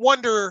kind of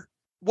wonder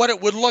what it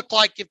would look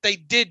like if they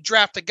did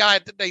draft a guy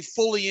that they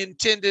fully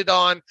intended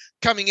on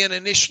coming in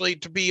initially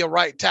to be a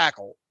right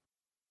tackle.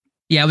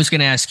 Yeah, I was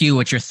going to ask you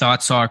what your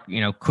thoughts are.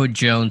 Could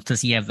Jones, does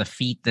he have the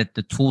feet, that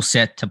the tool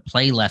set to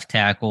play left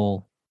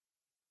tackle?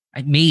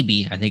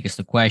 Maybe, I think is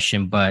the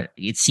question, but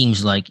it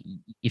seems like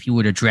if you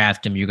were to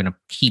draft him, you're going to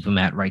keep him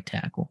at right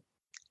tackle.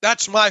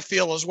 That's my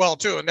feel as well,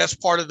 too. And that's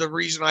part of the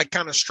reason I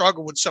kind of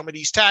struggle with some of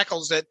these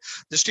tackles that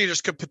the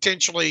Steelers could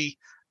potentially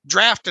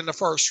draft in the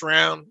first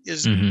round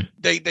is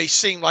they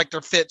seem like they're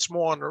fits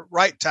more on the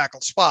right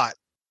tackle spot.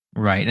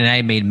 Right. And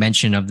I made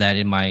mention of that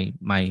in my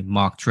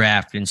mock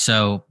draft. And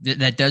so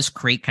that does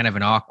create kind of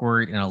an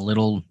awkward and a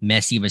little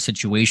messy of a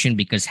situation,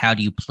 because how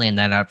do you plan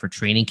that out for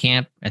training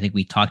camp? I think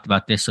we talked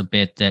about this a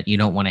bit, that you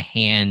don't want to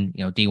hand,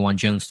 Dawan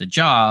Jones the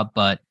job,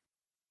 but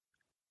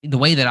the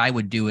way that I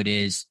would do it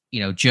is,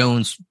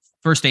 Jones,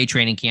 first day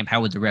training camp, how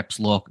would the reps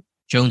look?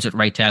 Jones at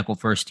right tackle,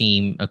 first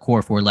team, a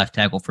core 4 left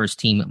tackle, first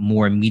team,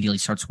 more immediately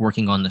starts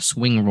working on the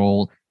swing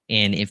role.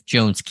 And if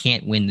Jones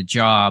can't win the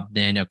job,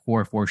 then a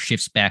core 4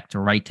 shifts back to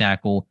right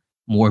tackle,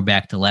 more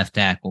back to left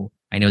tackle.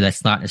 I know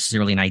that's not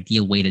necessarily an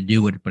ideal way to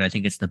do it, but I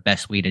think it's the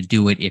best way to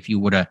do it if you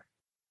were to,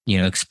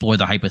 explore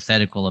the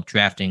hypothetical of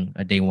drafting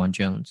a Dawan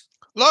Jones.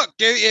 Look,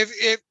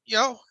 if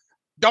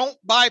don't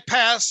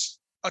bypass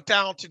a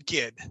talented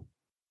kid.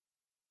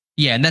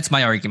 Yeah, and that's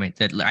my argument,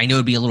 that I know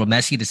it'd be a little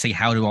messy to say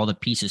how do all the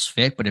pieces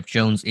fit, but if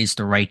Jones is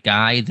the right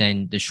guy,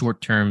 then the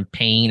short-term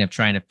pain of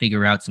trying to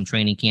figure out some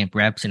training camp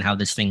reps and how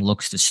this thing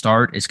looks to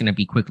start is going to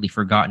be quickly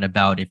forgotten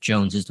about if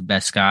Jones is the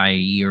best guy a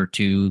year,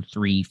 2,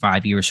 3,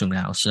 5 years from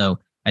now. So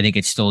I think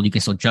you can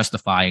still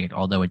justify it,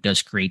 although it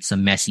does create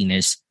some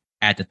messiness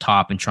at the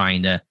top and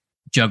trying to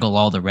juggle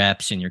all the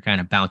reps, and you're kind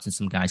of bouncing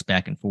some guys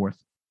back and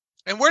forth.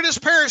 And where does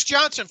Paris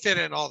Johnson fit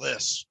in all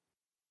this?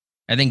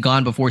 I think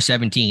gone before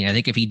 17. I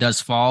think if he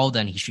does fall,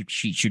 then he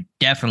should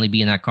definitely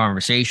be in that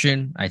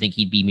conversation. I think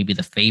he'd be maybe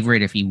the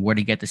favorite if he were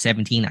to get to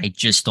 17. I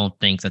just don't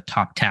think the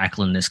top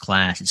tackle in this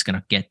class is going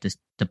to get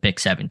to pick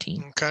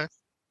 17. Okay.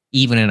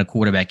 Even in a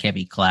quarterback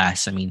heavy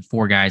class,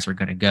 4 guys are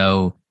going to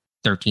go,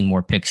 13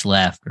 more picks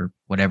left, or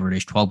whatever it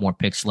is, 12 more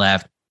picks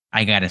left.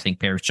 I got to think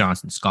Paris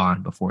Johnson's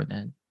gone before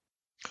then.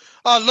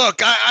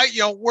 Look, I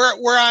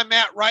where I'm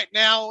at right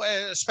now,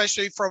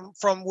 especially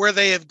from where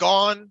they have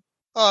gone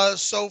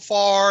so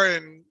far,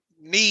 and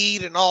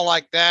need and all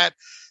like that.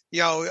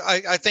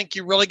 I think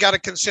you really got to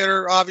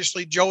consider,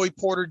 obviously, Joey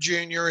Porter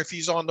Jr., if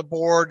he's on the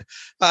board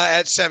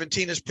at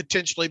 17, as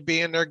potentially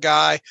being their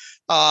guy.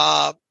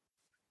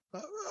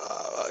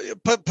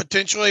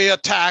 Potentially a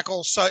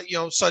tackle,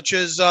 such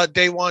as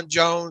Dawan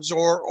Jones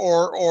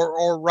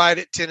or right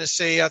at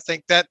Tennessee. I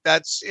think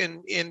that's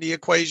in the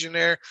equation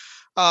there.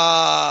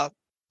 I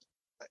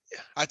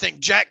think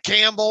Jack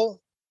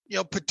Campbell,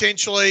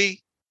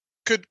 potentially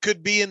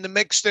could be in the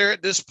mix there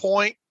at this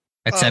point.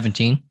 At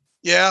 17?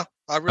 Yeah,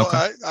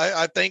 Okay.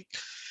 I think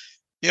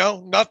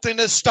nothing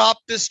has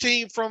stopped this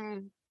team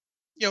from,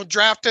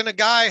 drafting a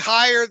guy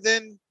higher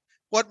than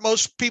what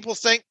most people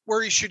think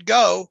where he should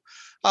go.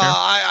 Sure.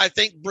 I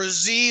think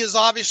Brazee is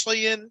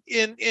obviously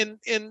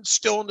in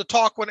still in the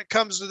talk when it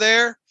comes to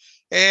there,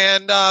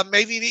 and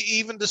maybe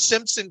even the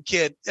Simpson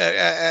kid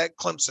at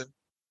Clemson.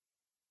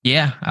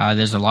 Yeah,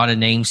 there's a lot of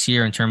names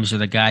here in terms of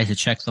the guys that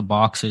check the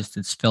boxes.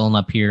 That's filling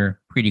up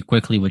here pretty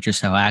quickly with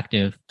just how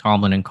active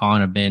Tomlin and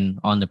Khan have been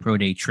on the pro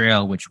day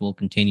trail, which will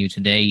continue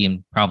today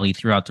and probably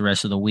throughout the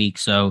rest of the week.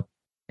 So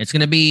it's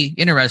going to be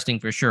interesting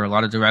for sure. A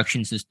lot of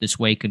directions this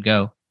way could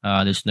go.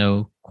 There's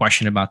no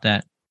question about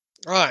that.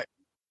 Right.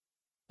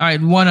 All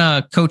right,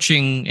 one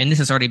coaching, and this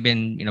has already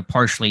been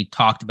partially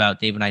talked about.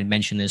 Dave and I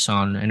mentioned this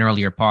on an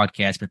earlier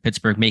podcast, but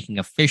Pittsburgh making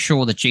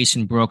official that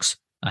Jason Brooks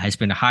has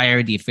been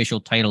hired. The official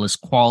title is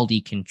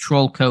quality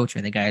control coach.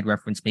 I think I had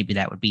referenced maybe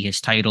that would be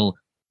his title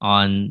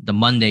on the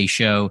Monday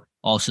show.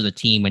 Also, the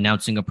team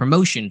announcing a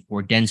promotion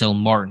for Denzel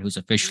Martin, who's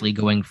officially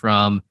going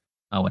from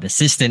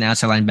assistant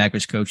outside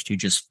linebackers coach to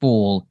just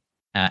full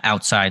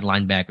outside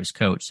linebackers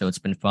coach. So it's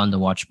been fun to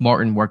watch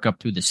Martin work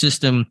up through the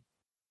system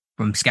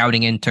from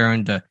scouting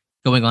intern to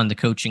going on the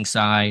coaching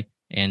side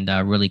and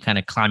really kind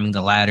of climbing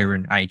the ladder.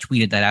 And I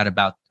tweeted that out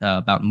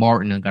about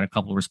Martin and got a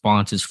couple of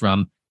responses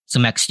from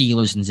some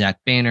ex-Steelers and Zach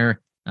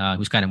Banner,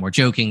 who's kind of more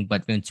joking,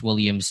 but Vince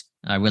Williams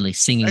really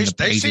singing the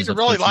praises. They seem to of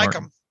really Coach like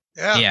Martin. him.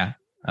 Yeah.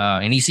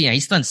 And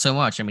he's done so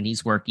much. I mean,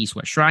 he's worked East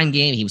West Shrine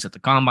Game. He was at the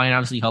Combine,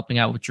 obviously helping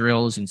out with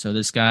drills. And so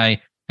this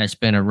guy has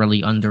been a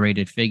really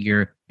underrated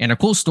figure and a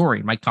cool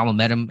story. Mike Tomlin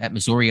met him at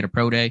Missouri at a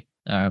pro day.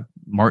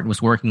 Martin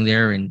was working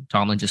there and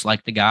Tomlin just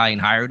liked the guy and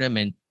hired him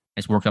and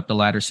has worked up the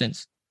ladder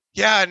since.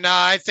 Yeah, and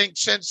I think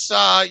since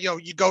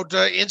you go to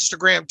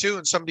Instagram too,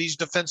 and some of these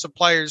defensive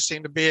players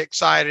seem to be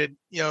excited,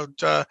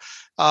 that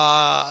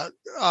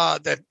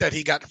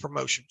he got the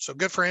promotion. So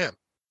good for him.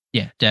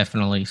 Yeah,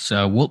 definitely.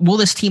 So will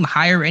this team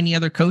hire any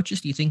other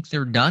coaches? Do you think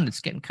they're done? It's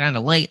getting kind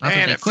of late. Not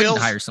that they couldn't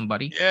hire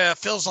somebody. Yeah, it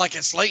feels like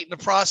it's late in the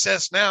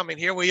process now. I mean,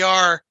 here we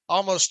are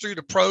almost through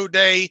the pro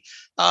day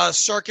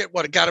circuit.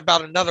 It got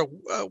about another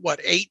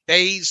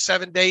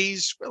 7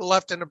 days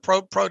left in the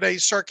pro day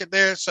circuit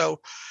there.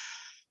 So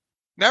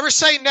never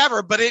say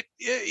never, but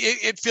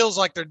it feels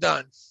like they're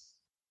done.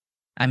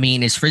 I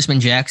mean, is Frisman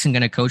Jackson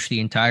going to coach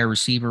the entire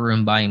receiver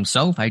room by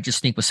himself? I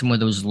just think with some of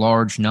those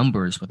large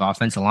numbers, with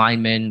offensive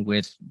linemen,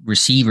 with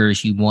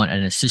receivers, you want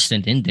an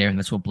assistant in there, and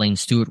that's what Blaine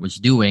Stewart was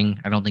doing.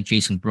 I don't think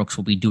Jason Brooks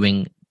will be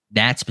doing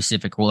that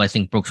specific role. I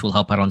think Brooks will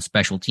help out on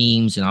special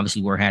teams and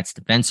obviously wear hats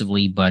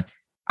defensively, but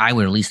I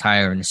would at least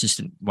hire an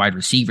assistant wide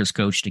receivers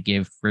coach to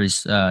give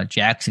Frizz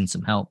Jackson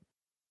some help.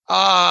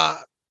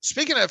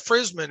 Speaking of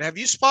Frisman, have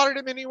you spotted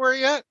him anywhere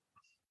yet?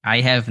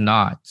 I have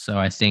not. So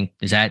I think,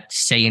 does that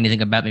say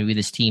anything about maybe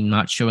this team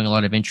not showing a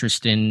lot of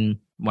interest in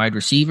wide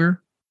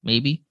receiver?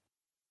 Maybe.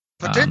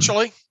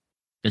 Potentially.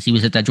 Because he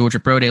was at that Georgia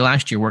Pro Day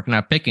last year working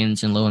out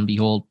Pickens, and lo and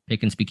behold,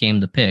 Pickens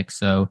became the pick.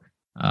 So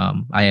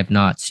I have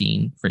not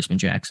seen Frisman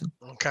Jackson.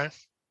 Okay.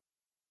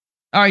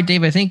 All right,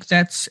 Dave, I think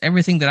that's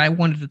everything that I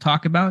wanted to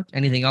talk about.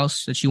 Anything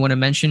else that you want to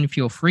mention,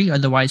 feel free.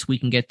 Otherwise, we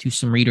can get to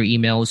some reader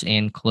emails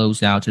and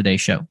close out today's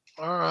show.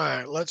 All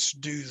right, let's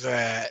do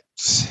that.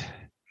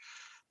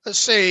 Let's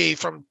see,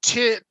 from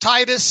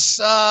Titus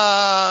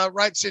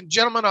writes in,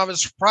 gentlemen, I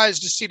was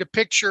surprised to see the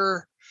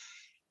picture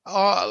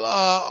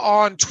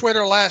on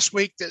Twitter last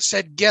week that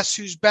said, guess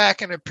who's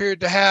back, and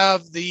appeared to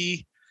have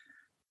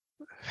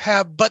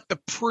but the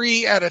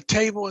pre at a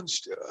table. And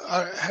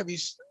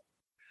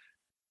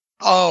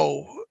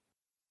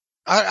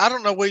I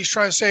don't know what he's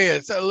trying to say.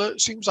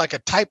 It seems like a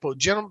typo.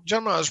 Gentlemen,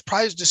 I was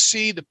surprised to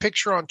see the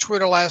picture on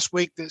Twitter last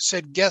week that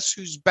said, guess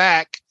who's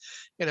back,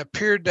 and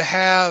appeared to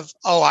have,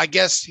 I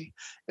guess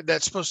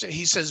that's supposed to,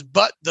 he says,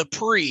 but the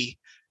pre,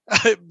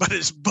 but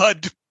it's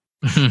Bud.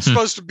 It's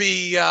supposed to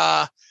be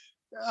Bud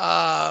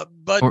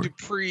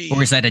Dupree.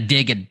 Or is that a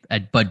dig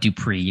at Bud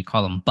Dupree? You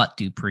call him Butt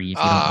Dupree if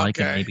you don't like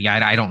him, maybe.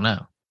 I don't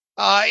know.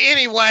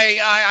 Anyway,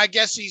 I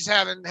guess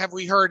have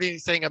we heard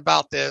anything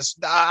about this?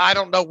 I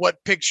don't know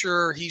what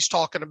picture he's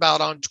talking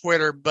about on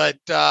Twitter, but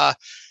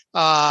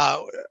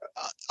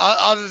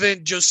other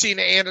than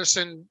Josina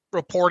Anderson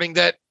reporting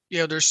that,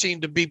 there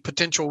seemed to be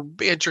potential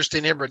interest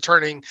in him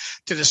returning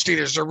to the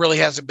Steelers, there really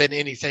hasn't been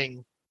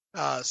anything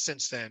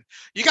since then.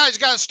 You guys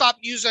got to stop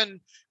using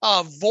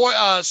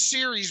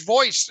Siri's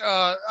voice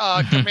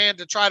command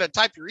to try to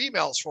type your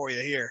emails for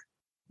you here.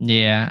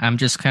 Yeah, I'm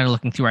just kind of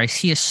looking through. I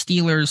see a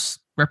Steelers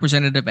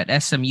representative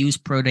at SMU's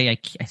Pro Day. I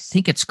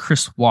think it's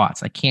Chris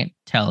Watts. I can't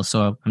tell,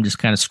 so I'm just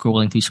kind of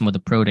scrolling through some of the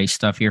Pro Day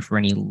stuff here for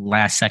any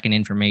last-second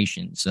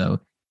information. So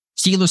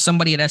Steelers,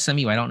 somebody at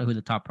SMU. I don't know who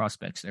the top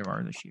prospects there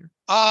are this year.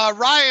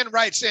 Ryan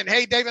writes in,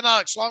 hey, David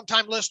Alex,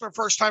 longtime listener,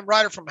 first-time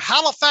writer from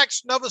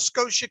Halifax, Nova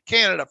Scotia,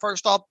 Canada.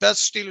 First off,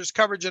 best Steelers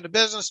coverage in the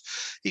business.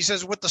 He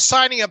says, with the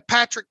signing of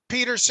Patrick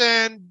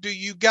Peterson, do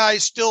you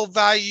guys still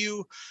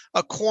value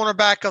a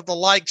cornerback of the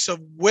likes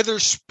of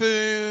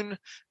Witherspoon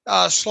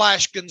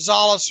 /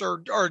 Gonzalez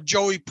or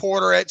Joey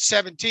Porter at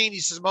 17. He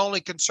says, my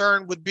only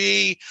concern would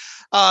be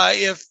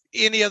if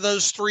any of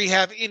those three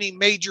have any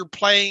major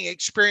playing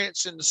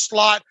experience in the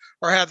slot,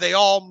 or have they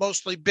all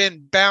mostly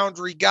been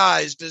boundary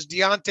guys? Does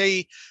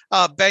Deonte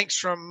Banks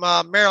from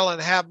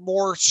Maryland have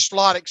more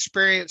slot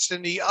experience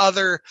than the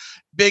other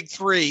big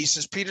three? He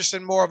says,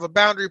 Peterson, more of a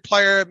boundary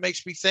player. It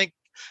makes me think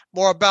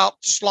more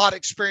about slot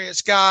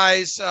experience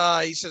guys.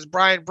 He says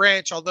Brian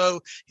Branch,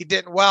 although he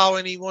didn't wow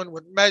anyone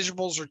with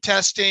measurables or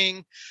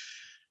testing.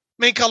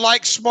 Minka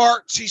likes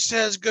smarts. He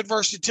says good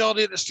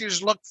versatility that the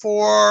Steelers look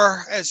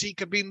for as he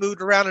could be moved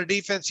around in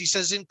defense. He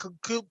says in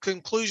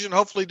conclusion,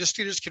 hopefully the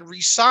Steelers can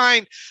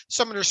re-sign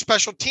some of their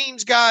special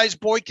teams guys.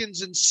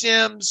 Boykins and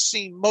Sims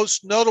seem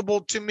most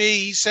notable to me.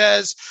 He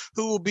says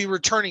who will be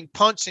returning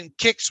punts and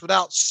kicks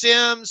without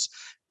Sims.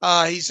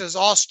 He says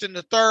Austin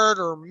the third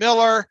or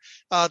Miller.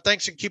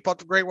 Thanks and keep up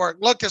the great work.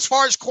 Look, as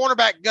far as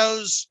cornerback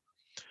goes,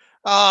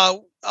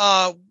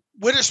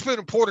 Witherspoon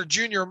and Porter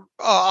Jr.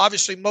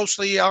 Obviously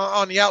mostly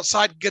on the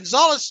outside.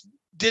 Gonzalez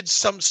did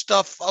some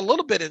stuff a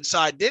little bit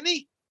inside, didn't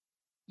he?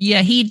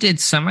 Yeah, he did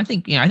some. I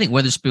think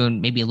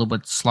Witherspoon maybe a little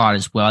bit slot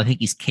as well. I think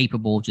he's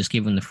capable, just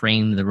given the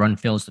frame, the run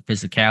fills, the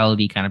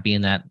physicality, kind of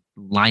being that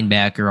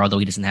linebacker. Although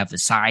he doesn't have the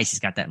size, he's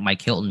got that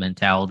Mike Hilton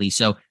mentality.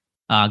 So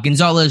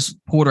Gonzalez,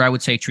 Porter, I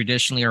would say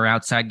traditionally are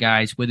outside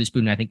guys.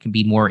 Witherspoon, I think, can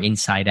be more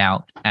inside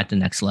out at the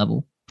next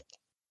level.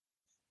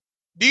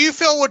 Do you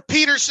feel with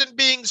Peterson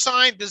being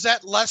signed, does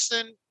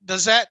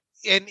that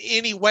in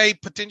any way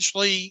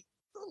potentially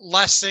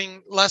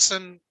lessen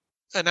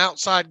an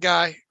outside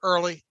guy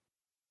early?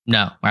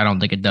 No, I don't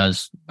think it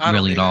does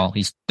really at all.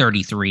 He's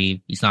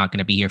 33. He's not going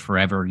to be here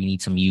forever. You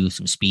need some youth,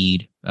 some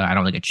speed. I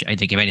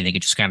think if anything,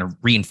 it just kind of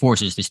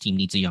reinforces this team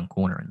needs a young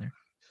corner in there.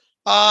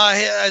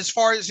 As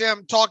far as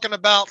him talking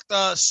about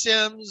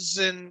Sims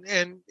and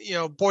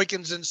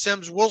Boykins and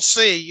Sims, we'll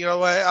see.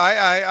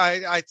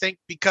 I think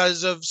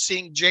because of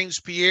seeing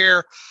James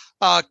Pierre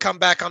come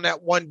back on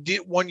that 1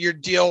 year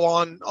deal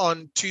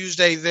on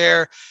Tuesday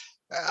there,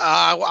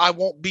 I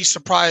won't be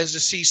surprised to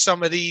see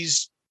some of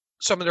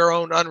their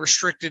own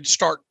unrestricted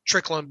start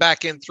trickling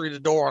back in through the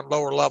door on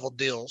lower level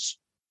deals.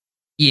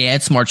 Yeah,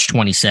 it's March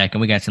 22nd.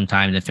 We got some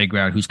time to figure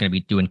out who's going to be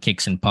doing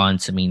kicks and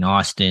punts. I mean,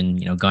 Austin,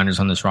 Gunner's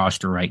on this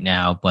roster right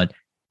now, but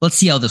let's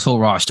see how this whole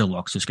roster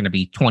looks. There's going to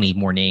be 20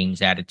 more names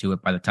added to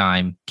it by the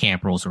time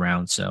camp rolls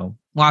around. So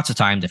lots of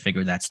time to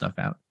figure that stuff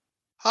out.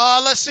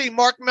 Let's see.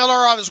 Mark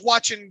Miller, I was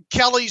watching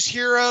Kelly's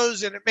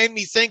Heroes, and it made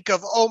me think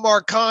of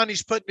Omar Khan.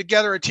 He's putting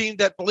together a team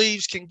that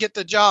believes can get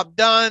the job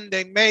done.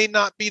 They may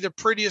not be the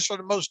prettiest or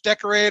the most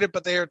decorated,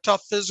 but they are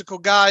tough physical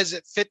guys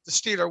that fit the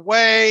Steeler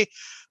way.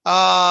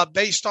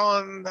 Based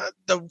on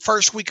the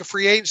first week of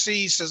free agency,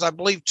 he says, I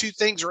believe two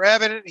things are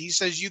evident. He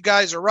says, you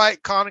guys are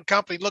right. Khan and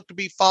company look to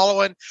be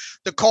following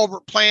the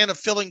Colbert plan of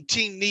filling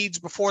team needs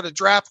before the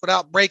draft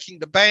without breaking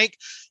the bank.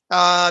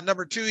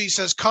 Number two, he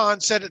says,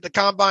 Khan said at the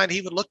combine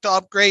he would look to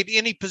upgrade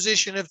any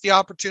position if the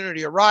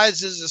opportunity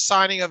arises. The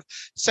signing of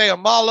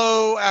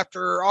Sayamalo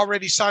after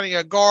already signing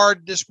a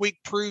guard this week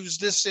proves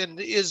this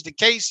is the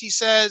case, he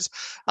says.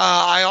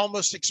 I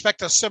almost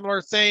expect a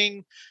similar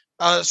thing.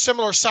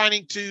 Similar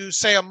signing to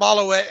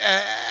Sayamalo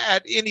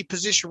at any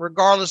position,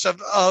 regardless of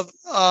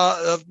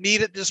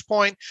need at this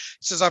point.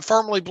 He says, I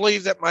firmly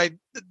believe that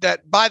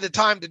by the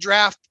time the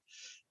draft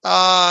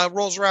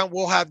rolls around,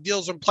 we'll have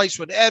deals in place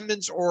with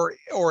Edmonds or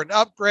an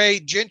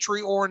upgrade,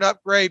 Gentry or an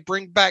upgrade,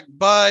 bring back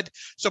Bud.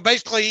 So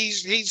basically,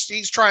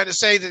 he's trying to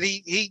say that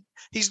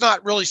he's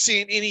not really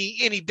seeing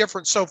any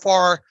difference so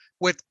far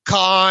with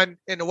Khan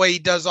and the way he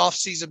does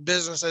off-season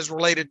business as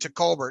related to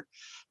Colbert.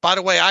 By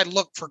the way, I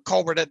looked for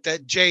Colbert at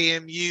that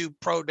JMU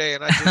Pro Day,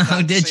 and I did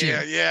not see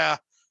it. Yeah.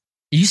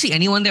 Did you see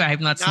anyone there? I have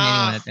not seen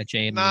anyone at that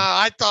JMU.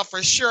 I thought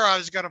for sure I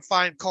was going to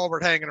find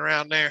Colbert hanging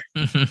around there.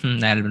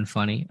 That'd have been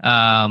funny.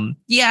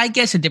 Yeah, I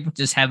guess the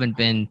differences haven't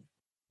been,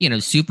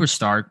 super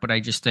stark, but I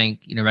just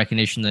think,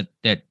 recognition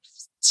that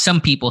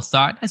some people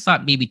I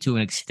thought maybe to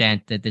an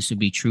extent that this would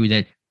be true,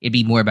 that it'd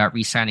be more about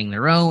re-signing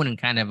their own and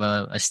kind of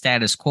a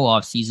status quo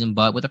off season.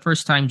 But with a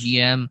first-time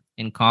GM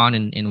in Khan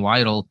and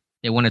Weidl,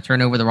 they want to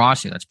turn over the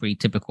roster. That's pretty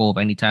typical of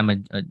any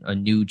time a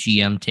new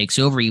GM takes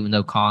over, even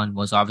though Khan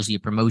was obviously a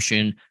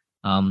promotion,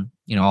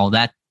 all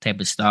that type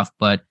of stuff.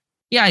 But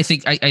yeah, I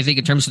think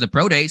in terms of the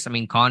pro days, I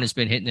mean, Khan has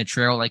been hitting the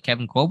trail like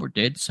Kevin Colbert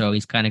did. So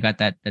he's kind of got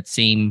that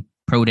same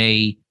pro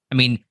day. I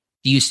mean,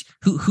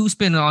 who's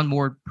been on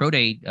more pro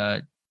day,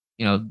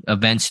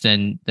 events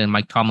than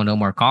Mike Tomlin and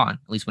Omar Khan,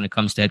 at least when it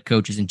comes to head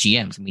coaches and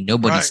GMs. I mean,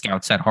 nobody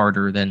scouts that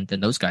harder than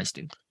those guys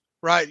do.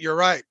 Right, you're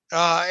right.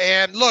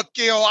 And look,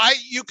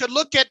 you could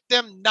look at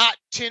them not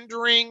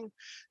tendering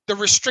the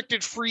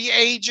restricted free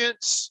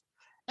agents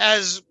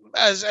as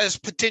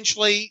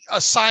potentially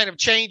a sign of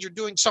change or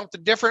doing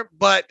something different.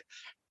 But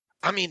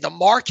I mean, the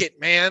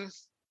market, man,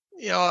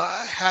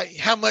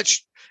 how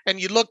much, and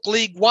you look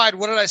league wide,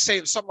 what did I say?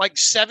 It was something like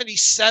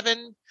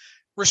 77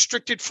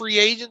 restricted free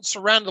agents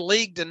around the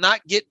league to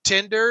not get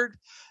tendered.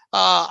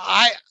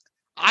 I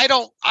I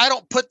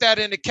don't put that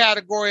in the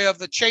category of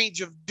the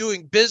change of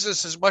doing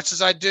business as much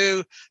as I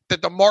do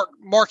that the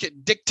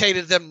market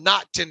dictated them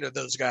not tender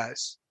those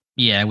guys.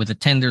 Yeah, with the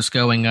tenders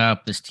going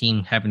up, this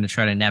team having to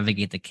try to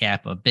navigate the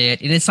cap a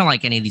bit. And it's not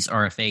like any of these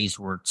RFAs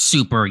were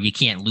super, you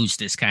can't lose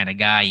this kind of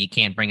guy. You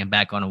can't bring him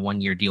back on a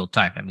 1-year deal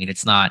type. I mean,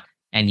 it's not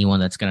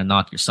anyone that's going to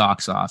knock your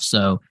socks off.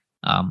 So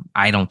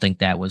I don't think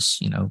that was,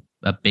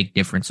 a big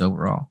difference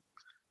overall.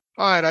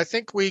 All right. I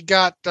think we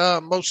got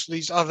most of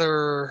these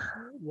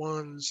other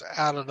ones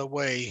out of the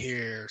way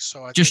here.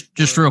 So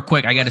just real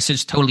quick, I got to say,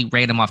 just totally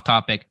random off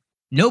topic.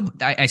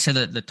 I said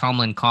that the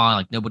Tomlin and Khan,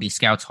 like nobody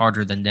scouts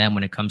harder than them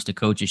when it comes to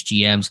coaches,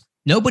 GMs.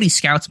 Nobody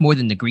scouts more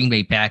than the Green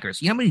Bay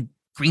Packers. You know how many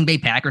Green Bay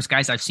Packers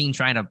guys I've seen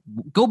trying to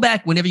go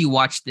back whenever you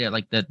watch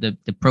the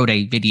pro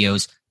day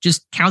videos,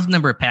 just count the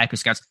number of Packer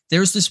scouts.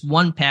 There's this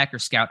one Packer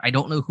scout. I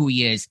don't know who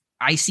he is.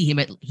 I see him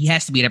he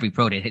has to be at every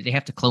pro day. They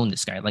have to clone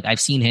this guy. Like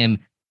I've seen him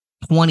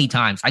 20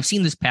 times. I've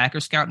seen this Packer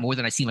scout more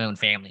than I see my own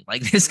family.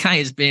 Like this guy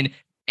has been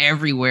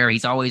everywhere.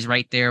 He's always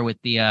right there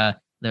with the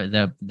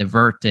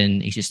vert,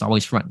 and he's just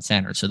always front and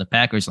center. So the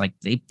Packers, like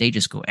they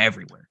just go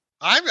everywhere.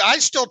 I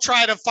still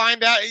try to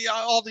find out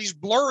all these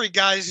blurry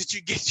guys that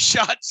you get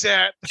shots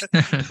at,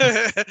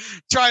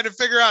 trying to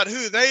figure out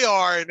who they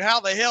are and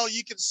how the hell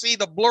you can see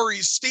the blurry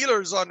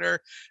Steelers on their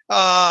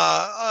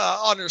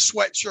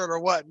sweatshirt or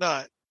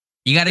whatnot.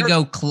 You got to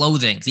go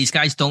clothing. These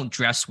guys don't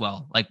dress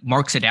well. Like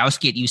Mark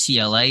Sadowski at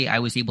UCLA, I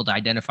was able to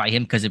identify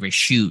him because of his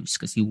shoes,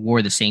 because he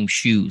wore the same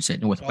shoes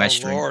at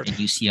Northwestern and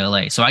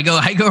UCLA. So I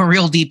go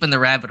real deep in the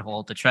rabbit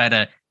hole to try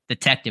to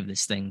detective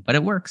this thing, but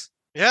it works.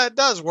 Yeah, it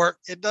does work.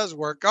 It does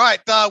work. All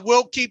right.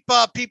 We'll keep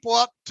people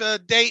up to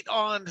date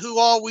on who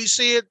all we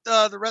see it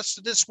the rest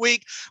of this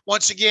week.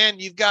 Once again,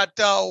 you've got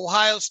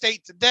Ohio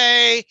State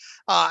today,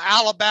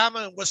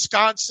 Alabama and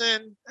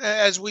Wisconsin,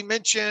 as we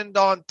mentioned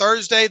on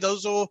Thursday.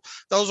 Those will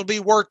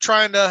be worth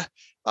trying to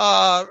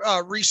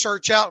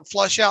research out and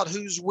flush out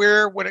who's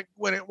where when it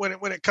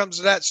comes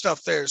to that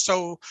stuff there.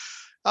 So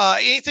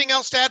anything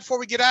else to add before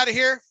we get out of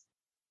here?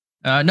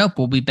 Nope.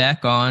 We'll be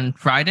back on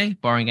Friday,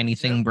 barring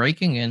anything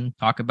breaking, and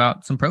talk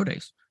about some pro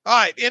days. All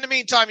right. In the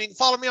meantime, you can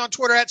follow me on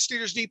Twitter at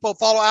Steelers Depot.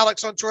 Follow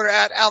Alex on Twitter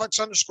at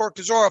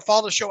Alex_Kozora.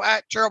 Follow the show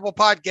at Terrible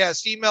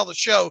Podcast. Email the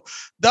show,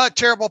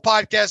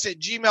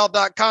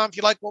 theterriblepodcast@gmail.com. If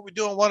you like what we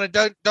do and want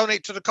to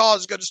donate to the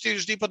cause, go to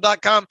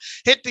SteelersDepot.com.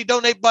 Hit the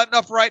donate button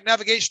upper right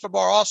navigational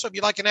bar. Also, if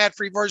you like an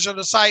ad-free version of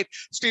the site,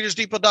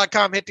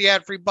 SteelersDepot.com. Hit the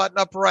ad-free button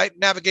upper right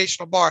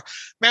navigational bar.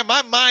 Man,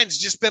 my mind's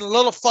just been a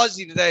little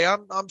fuzzy today.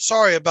 I'm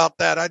sorry about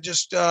that. I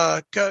just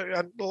not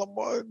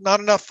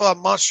enough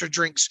monster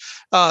drinks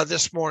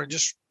this morning.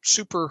 Just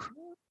super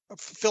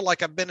feel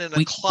like I've been in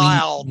a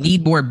cloud. We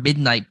need more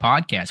midnight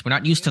podcasts. We're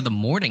not used to the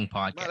morning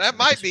podcast. Well, that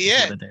might be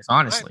it.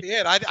 Honestly,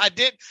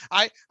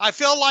 I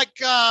feel like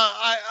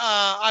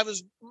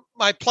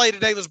my play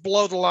today was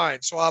below the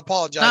line, so I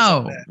apologize.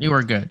 No, you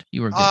were good.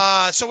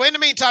 So in the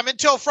meantime,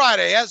 until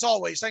Friday, as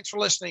always, thanks for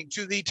listening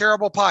to the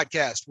Terrible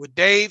Podcast with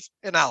Dave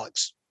and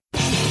Alex.